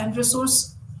structure and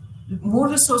more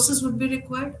resources would be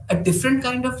required, a different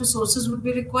kind of resources would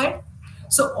be required.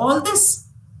 So all this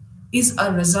is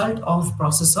a result of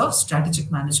process of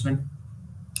strategic management.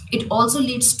 It also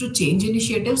leads to change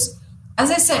initiatives.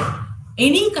 As I said,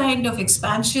 any kind of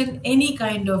expansion, any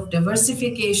kind of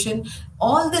diversification,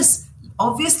 all this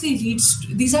obviously leads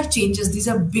to, these are changes, these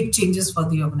are big changes for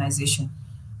the organization.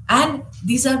 And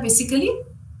these are basically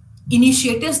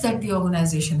initiatives that the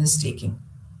organization is taking.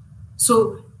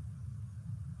 So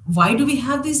why do we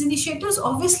have these initiatives?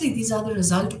 Obviously, these are the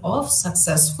result of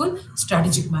successful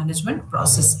strategic management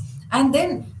process. And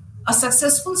then a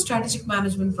successful strategic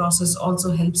management process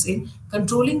also helps in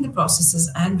controlling the processes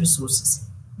and resources,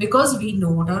 because we know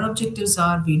what our objectives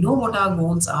are, we know what our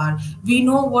goals are, we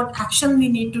know what action we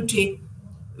need to take,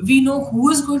 we know who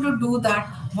is going to do that,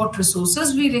 what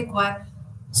resources we require.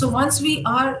 So once we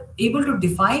are able to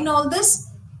define all this,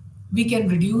 we can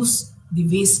reduce the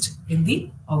waste in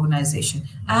the organization.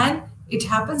 And it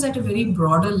happens at a very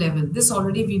broader level. This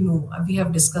already we know, we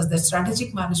have discussed that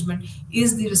strategic management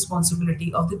is the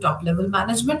responsibility of the top level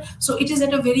management. So it is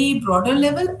at a very broader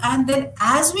level. And then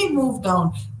as we move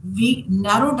down, we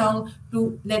narrow down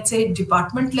to, let's say,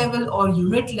 department level or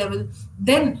unit level,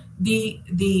 then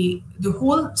the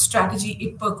whole strategy,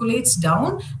 it percolates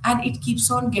down and it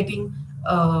keeps on getting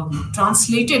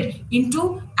translated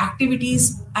into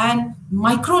activities and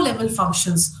micro level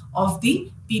functions of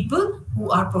the people who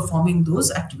are performing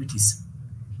those activities.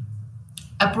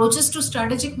 Approaches to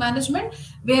strategic management,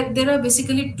 where there are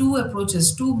basically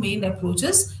two main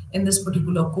approaches in this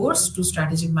particular course to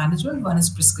strategic management. One is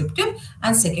prescriptive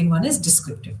and second one is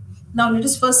descriptive. Now let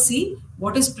us first see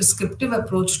what is prescriptive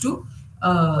approach to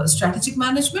strategic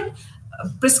management.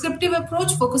 Prescriptive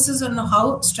approach focuses on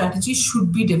how strategy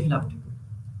should be developed.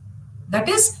 That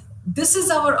is, this is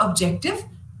our objective,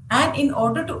 and in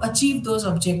order to achieve those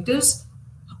objectives,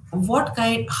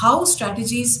 how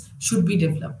strategies should be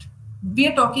developed. We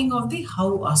are talking of the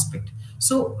how aspect.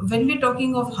 So when we're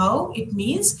talking of how, it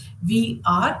means we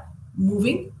are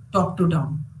moving top to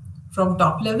down, from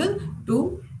top level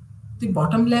to the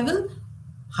bottom level,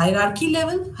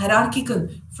 hierarchical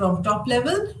from top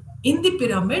level in the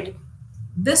pyramid.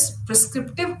 This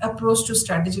prescriptive approach to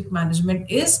strategic management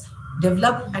is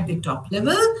developed at the top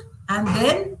level, and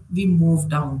then we move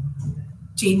down,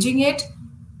 changing it,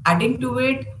 adding to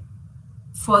it,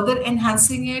 further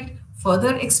enhancing it,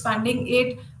 further expanding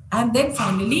it, and then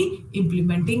finally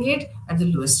implementing it at the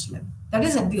lowest level. That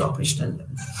is at the operational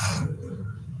level.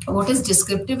 What is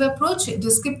descriptive approach?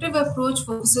 Descriptive approach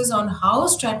focuses on how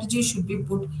strategy should be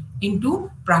put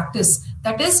into practice.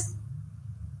 That is,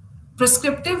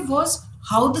 prescriptive was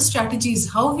how the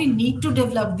strategies, how we need to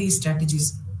develop these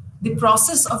strategies, the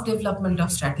process of development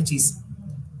of strategies.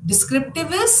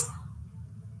 Descriptive is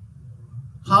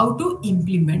how to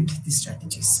implement the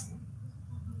strategies.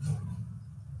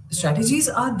 Strategies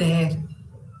are there.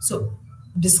 So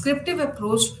descriptive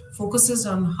approach focuses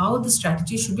on how the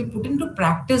strategy should be put into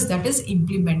practice, that is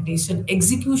implementation,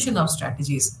 execution of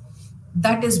strategies.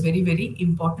 That is very, very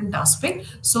important aspect.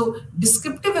 So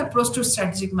descriptive approach to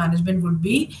strategic management would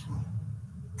be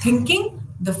thinking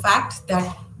the fact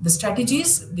that the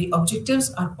strategies, the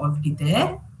objectives are already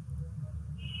there.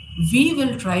 We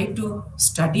will try to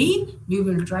study, we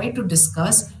will try to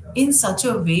discuss in such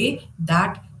a way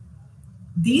that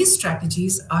these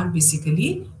strategies are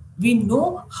basically, we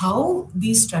know how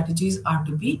these strategies are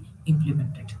to be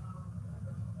implemented.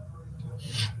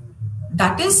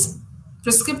 That is,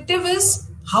 prescriptive is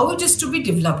how it is to be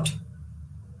developed.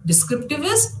 Descriptive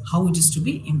is how it is to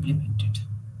be implemented.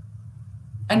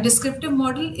 And descriptive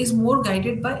model is more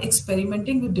guided by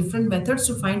experimenting with different methods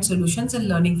to find solutions and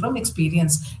learning from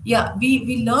experience. Yeah,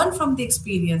 we learn from the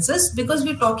experiences because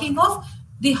we're talking of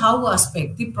the how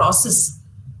aspect, the process.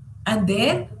 And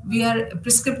there we are,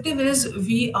 prescriptive is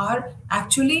we are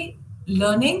actually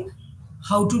learning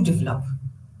how to develop,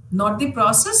 not the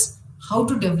process, how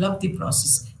to develop the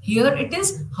process. Here it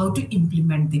is how to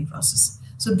implement the process.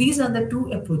 So these are the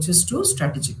two approaches to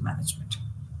strategic management.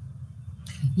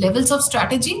 Levels of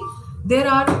strategy. There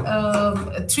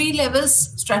are 3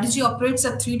 levels. Strategy operates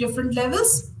at 3 different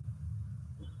levels: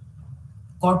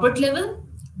 corporate level,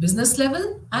 business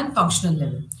level, and functional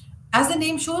level. As the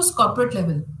name shows, corporate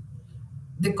level.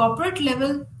 The corporate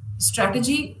level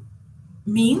strategy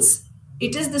means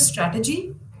it is the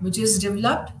strategy which is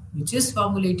developed, which is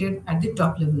formulated at the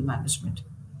top level management.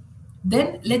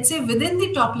 Then let's say within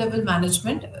the top level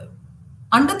management,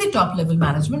 under the top level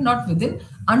management, not within,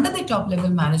 under the top level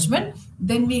management,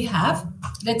 then we have,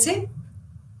 let's say,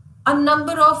 a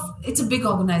number of, it's a big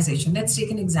organization. Let's take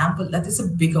an example that is a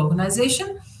big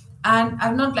organization, and I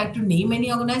would not like to name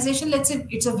any organization. Let's say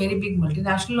it's a very big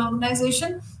multinational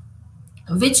organization,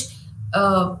 which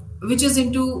is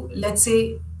into, let's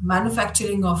say,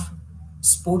 manufacturing of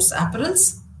sports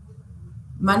apparels,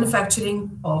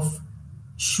 manufacturing of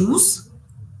shoes,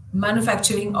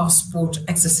 manufacturing of sport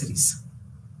accessories.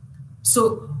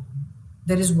 So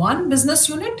there is one business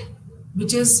unit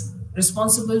which is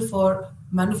responsible for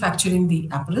manufacturing the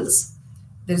apparels.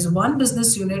 There is one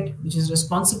business unit which is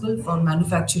responsible for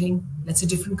manufacturing, let's say,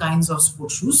 different kinds of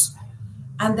sport shoes.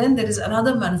 And then there is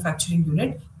another manufacturing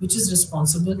unit which is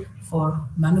responsible for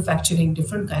manufacturing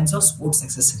different kinds of sports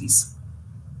accessories.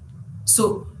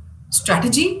 So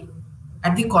strategy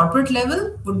at the corporate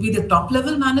level would be the top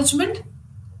level management,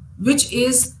 which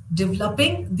is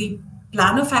developing the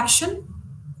plan of action,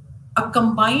 a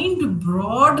combined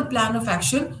broad plan of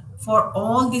action for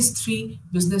all these 3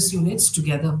 business units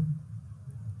together.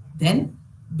 Then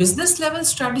business level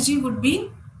strategy would be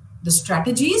the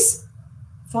strategies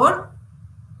for,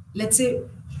 let's say,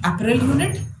 apparel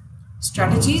unit,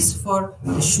 strategies for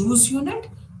the shoes unit,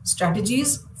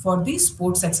 strategies for the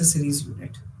sports accessories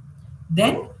unit.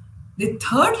 Then the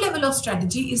third level of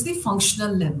strategy is the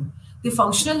functional level. The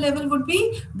functional level would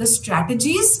be the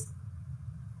strategies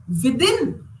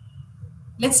within,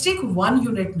 let's take one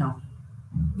unit now.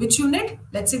 Which unit?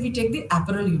 Let's say we take the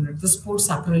apparel unit, the sports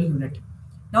apparel unit.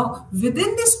 Now,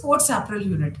 within the sports apparel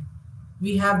unit,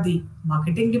 we have the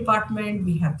marketing department,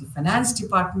 we have the finance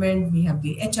department, we have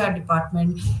the HR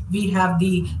department, we have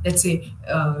the, let's say,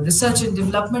 research and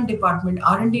development department,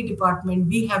 R&D department,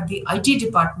 we have the IT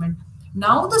department.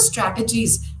 Now the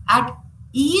strategies at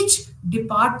each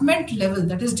department level,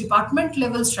 that is department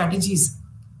level strategies,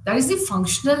 that is the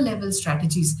functional level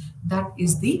strategies, that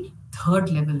is the third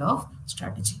level of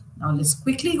strategy. Now let's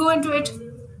quickly go into it.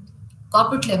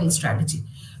 Corporate level strategy.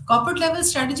 Corporate level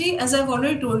strategy, as I've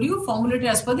already told you, formulated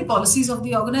as per the policies of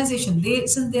the organization.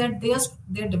 Since they're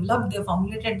developed, they're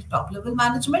formulated at the top level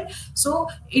management. So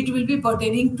it will be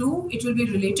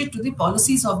related to the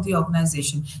policies of the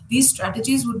organization. These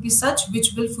strategies would be such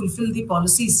which will fulfill the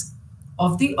policies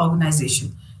of the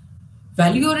organization.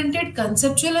 Value oriented,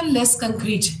 conceptual, and less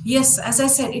concrete. Yes, as I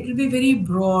said, it will be very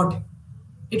broad.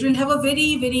 It will have a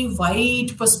very, very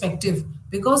wide perspective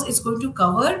because it's going to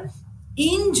cover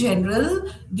in general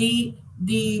the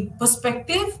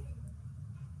perspective,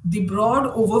 the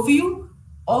broad overview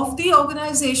of the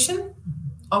organization,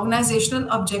 organizational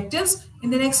objectives in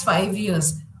the next 5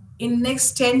 years, in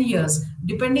next 10 years,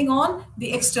 depending on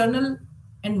the external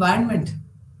environment,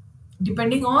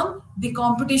 depending on the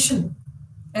competition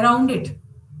around it.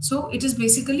 So it is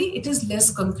basically, it is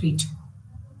less concrete.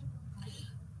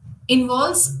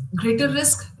 Involves greater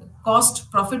risk,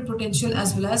 cost, profit potential,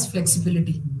 as well as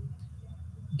flexibility.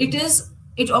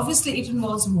 It obviously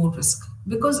involves more risk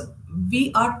because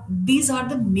these are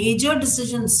the major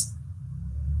decisions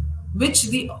which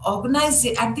at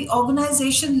the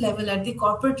organization level, at the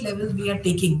corporate level, we are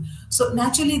taking. So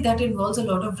naturally that involves a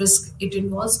lot of risk. It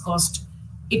involves cost.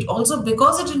 It also,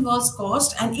 because it involves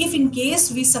cost, and if in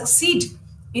case we succeed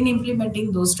in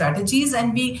implementing those strategies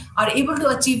and we are able to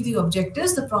achieve the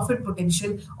objectives, the profit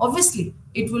potential, obviously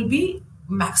it will be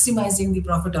maximizing the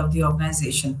profit of the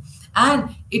organization.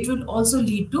 And it will also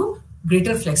lead to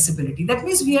greater flexibility. That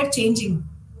means we are changing.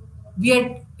 We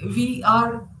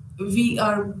are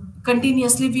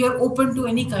continuously, we are open to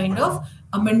any kind of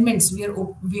amendments. We are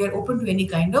open to any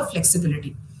kind of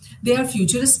flexibility. They are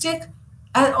futuristic.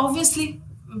 Obviously,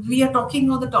 we are talking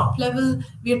on the top level.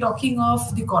 We are talking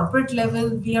of the corporate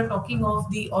level. We are talking of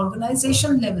the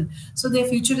organization level. So they are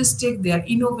futuristic. They are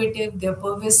innovative. They are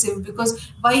pervasive. Because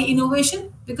why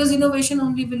innovation? Because innovation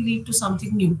only will lead to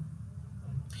something new.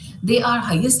 They are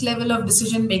highest level of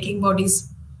decision-making bodies.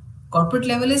 Corporate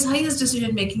level is highest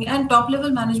decision-making, and top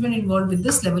level management involved with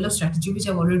this level of strategy, which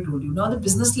I've already told you. Now the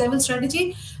business level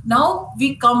strategy, now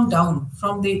we come down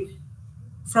from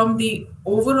the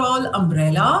overall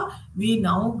umbrella, we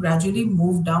now gradually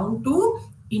move down to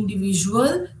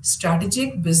individual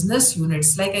strategic business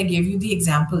units. Like I gave you the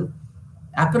example,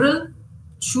 apparel,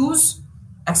 shoes,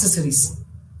 accessories.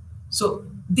 So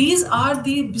these are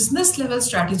the business level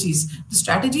strategies, the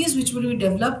strategies which will be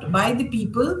developed by the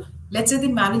people, let's say the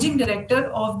managing director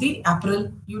of the apparel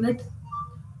unit,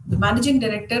 the managing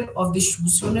director of the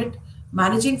shoes unit,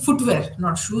 managing footwear,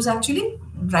 not shoes actually,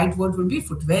 right word would be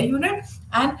footwear unit,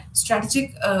 and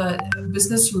strategic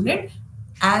business unit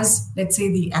as, let's say,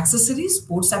 the accessories,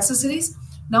 sports accessories.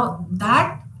 Now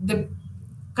that the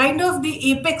kind of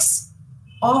the apex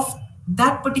of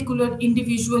that particular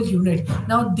individual unit,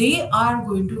 now they are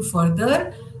going to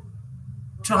further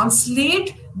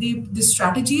translate the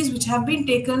strategies which have been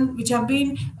taken, which have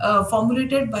been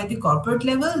formulated by the corporate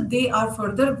level. They are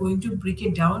further going to break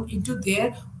it down into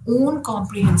their own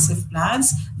comprehensive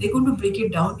plans. They're going to break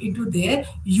it down into their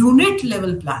unit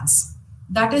level plans.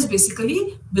 That is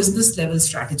basically business level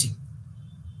strategy.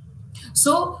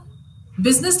 So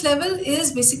business level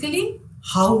is basically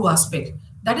how aspect.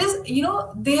 That is,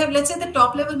 they have, let's say the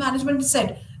top level management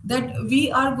said that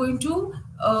we are going to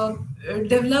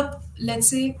develop, let's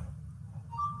say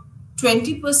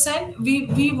 20%,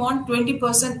 we want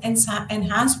 20%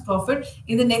 enhanced profit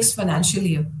in the next financial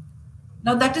year.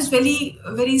 Now that is very,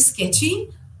 very sketchy.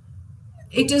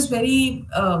 It is very,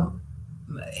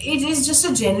 it is just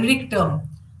a generic term.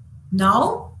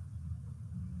 Now,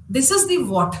 this is the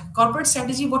what corporate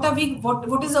strategy. What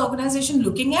is the organization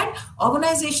looking at?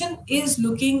 Organization is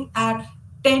looking at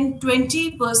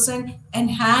 10-20%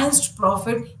 enhanced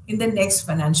profit in the next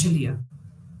financial year.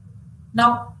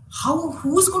 Now,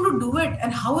 who's going to do it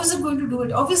and how is it going to do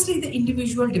it? Obviously, the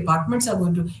individual departments are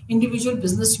going to, individual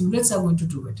business units are going to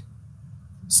do it.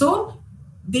 So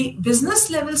the business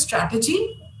level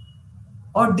strategy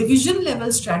or division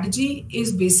level strategy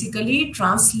is basically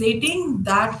translating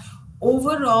that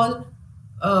overall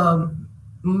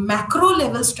macro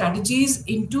level strategies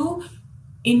into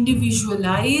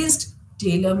individualized,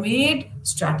 tailor-made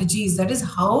strategies. That is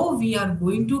how we are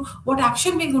going to, what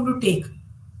action we're going to take.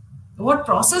 what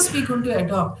process we're going to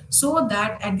adopt, so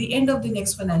that at the end of the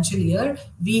next financial year,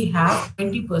 we have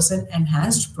 20%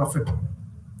 enhanced profit.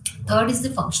 Third is the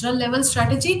functional level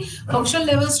strategy. Functional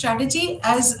level strategy,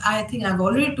 as I think I've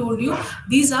already told you,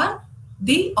 these are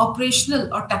the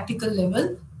operational or tactical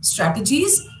level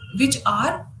strategies, which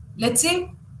are, let's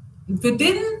say,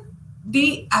 within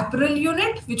the apparel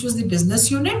unit, which was the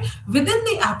business unit. Within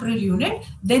the apparel unit,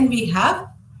 then we have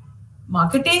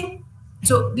marketing.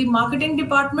 So the marketing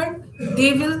department,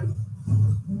 they will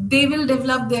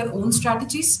develop their own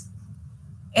strategies.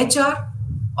 HR,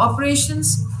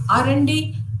 operations,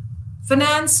 R&D,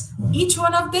 finance, each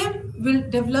one of them will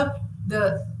develop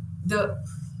the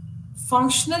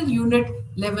functional unit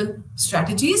level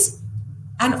strategies.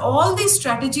 And all these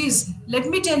strategies, let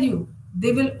me tell you,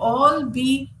 they will all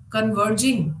be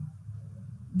converging.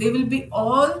 They will be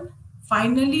all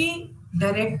finally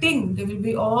directing. They will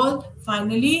be all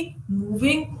finally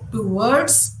moving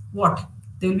towards what?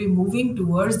 They will be moving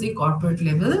towards the corporate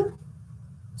level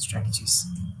strategies.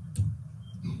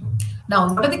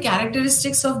 Now, what are the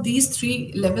characteristics of these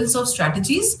three levels of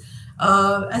strategies?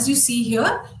 As you see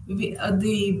here,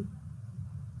 the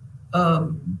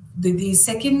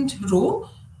second row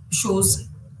shows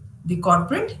the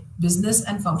corporate, business,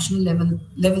 and functional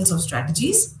levels of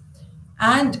strategies,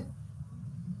 and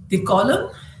the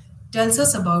column tells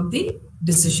us about the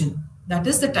decision. That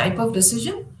is the type of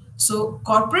decision. So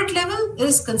corporate level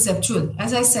is conceptual.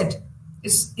 As I said,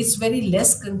 it's very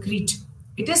less concrete.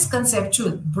 It is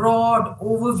conceptual, broad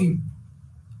overview.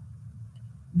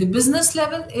 The business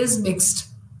level is mixed.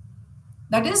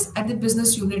 That is at the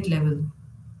business unit level.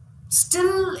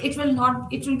 Still, it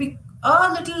will be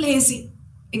a little hazy.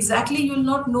 Exactly, you will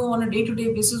not know on a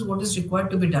day-to-day basis what is required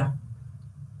to be done.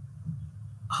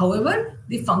 However,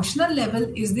 the functional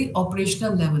level is the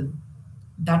operational level.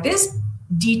 That is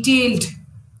detailed.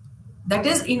 That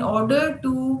is, in order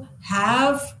to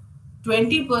have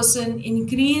 20%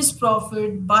 increased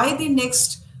profit by the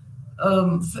next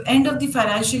end of the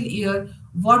financial year,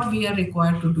 what we are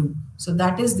required to do. So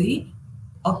that is the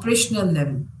operational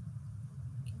level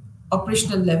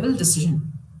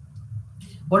decision.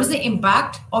 What is the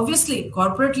impact? Obviously,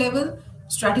 corporate level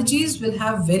strategies will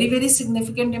have very, very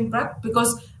significant impact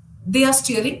because they are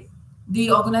steering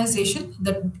the organization,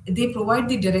 that they provide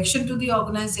the direction to the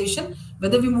organization,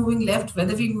 whether we're moving left,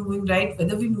 whether we're moving right,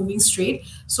 whether we're moving straight.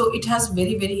 So it has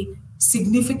very, very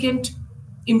significant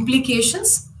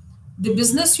implications. The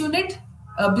business unit,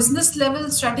 business level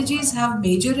strategies have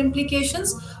major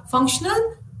implications.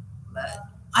 Functional,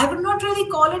 I would not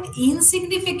really call it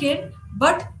insignificant,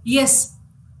 but yes,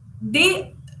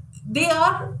 they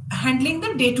are handling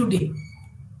the day-to-day.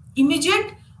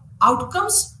 Immediate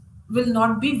outcomes will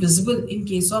not be visible in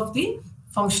case of the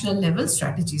functional level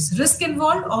strategies. Risk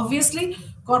involved, obviously,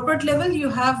 corporate level, you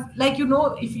have, like,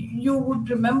 if you would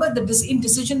remember that in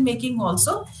decision making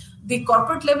also, the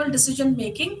corporate level decision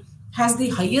making has the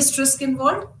highest risk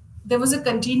involved. There was a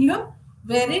continuum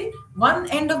wherein one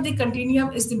end of the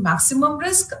continuum is the maximum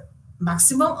risk,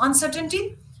 maximum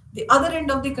uncertainty. The other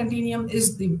end of the continuum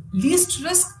is the least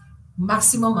risk,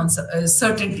 maximum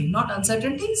certainty, not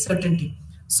uncertainty, certainty.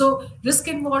 So risk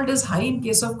involved is high in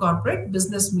case of corporate,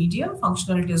 business medium,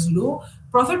 functionality is low.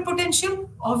 Profit potential,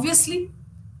 obviously,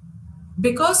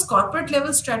 because corporate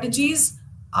level strategies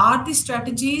are the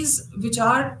strategies which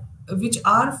are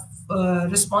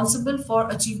responsible for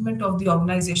achievement of the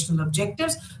organizational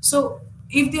objectives. So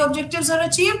if the objectives are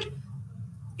achieved,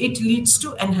 it leads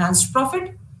to enhanced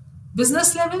profit.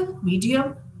 Business level,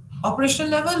 medium,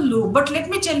 operational level, low. But let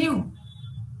me tell you,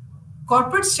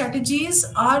 corporate strategies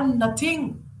are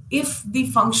nothing if the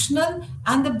functional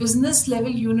and the business level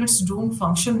units don't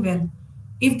function well.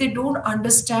 If they don't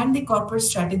understand the corporate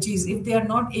strategies, if they are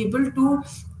not able to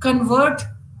convert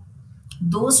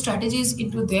those strategies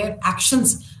into their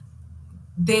actions,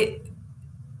 they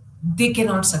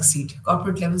cannot succeed.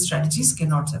 Corporate level strategies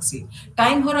cannot succeed.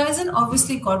 Time horizon,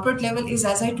 obviously, corporate level is,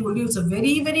 as I told you, it's a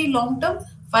very, very long term,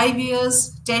 5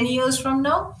 years, 10 years from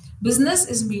now. Business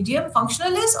is medium,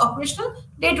 functional is operational,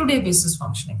 day-to-day basis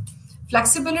functioning.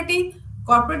 Flexibility,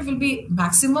 corporate will be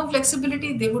maximum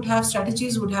flexibility. They would have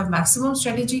strategies, would have maximum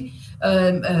strategy,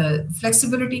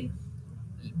 flexibility.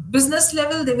 Business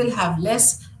level, they will have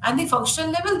less. And the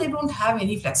functional level, they don't have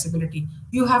any flexibility.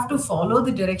 You have to follow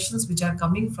the directions which are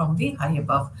coming from the high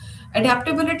above.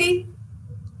 Adaptability,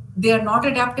 they are not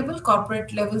adaptable.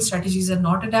 Corporate level strategies are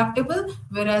not adaptable,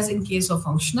 whereas in case of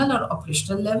functional or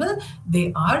operational level,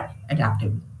 they are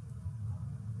adaptable.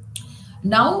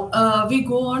 Now we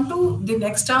go on to the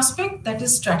next aspect, that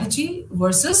is strategy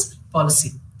versus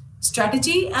policy.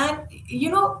 Strategy, and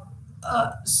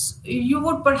you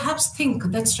would perhaps think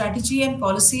that strategy and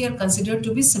policy are considered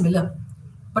to be similar.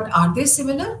 But are they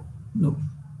similar? No,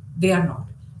 they are not.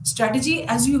 Strategy,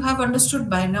 as you have understood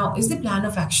by now, is the plan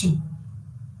of action,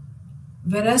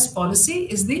 whereas policy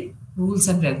is the rules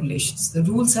and regulations, the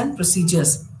rules and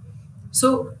procedures.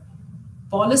 So,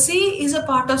 policy is a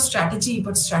part of strategy,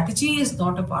 but strategy is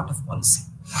not a part of policy.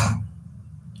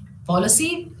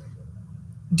 Policy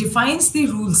defines the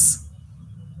rules,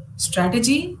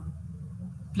 strategy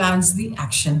plans the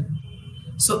action.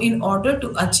 So in order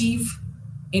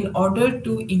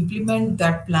to implement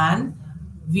that plan,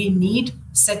 we need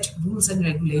set rules and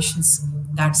regulations.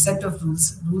 That set of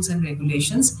rules and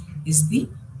regulations is the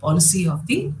policy of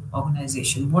the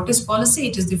organization. What is policy?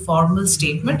 It is the formal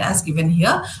statement as given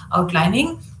here,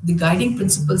 outlining the guiding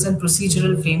principles and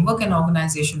procedural framework an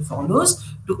organization follows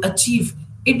to achieve.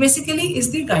 It basically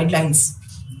is the guidelines,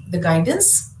 the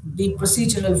guidance, the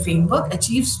procedural framework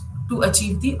to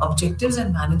achieve the objectives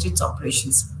and manage its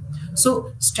operations.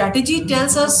 So strategy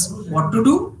tells us what to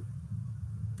do.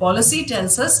 Policy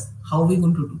tells us how we're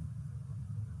going to do.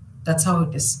 That's how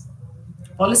it is.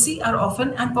 Policies are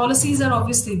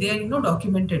obviously, they are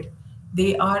documented.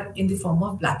 They are in the form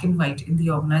of black and white in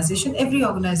the organization. Every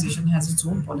organization has its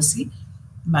own policy,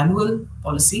 manual,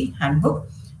 policy, handbook,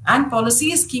 and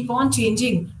policies keep on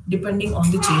changing depending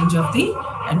on the change of the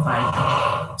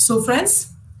environment. So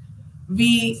friends,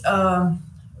 we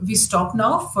stop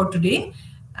now for today.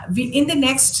 In the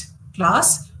next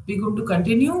class, we're going to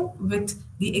continue with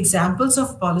the examples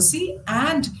of policy,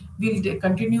 and we'll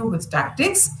continue with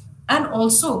tactics, and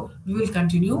also we will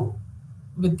continue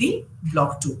with the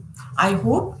block 2. I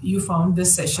hope you found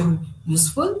this session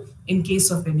useful. In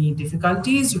case of any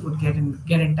difficulties, you could get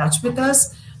in touch with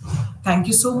us. Thank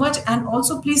you so much. And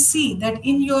also please see that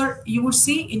you would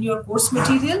see in your course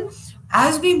material,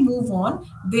 as we move on,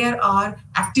 there are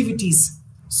activities.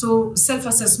 So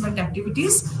self-assessment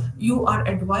activities, you are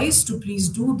advised to please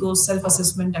do those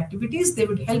self-assessment activities. They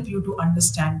would help you to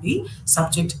understand the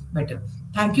subject better.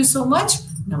 Thank you so much.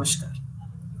 Namaskar.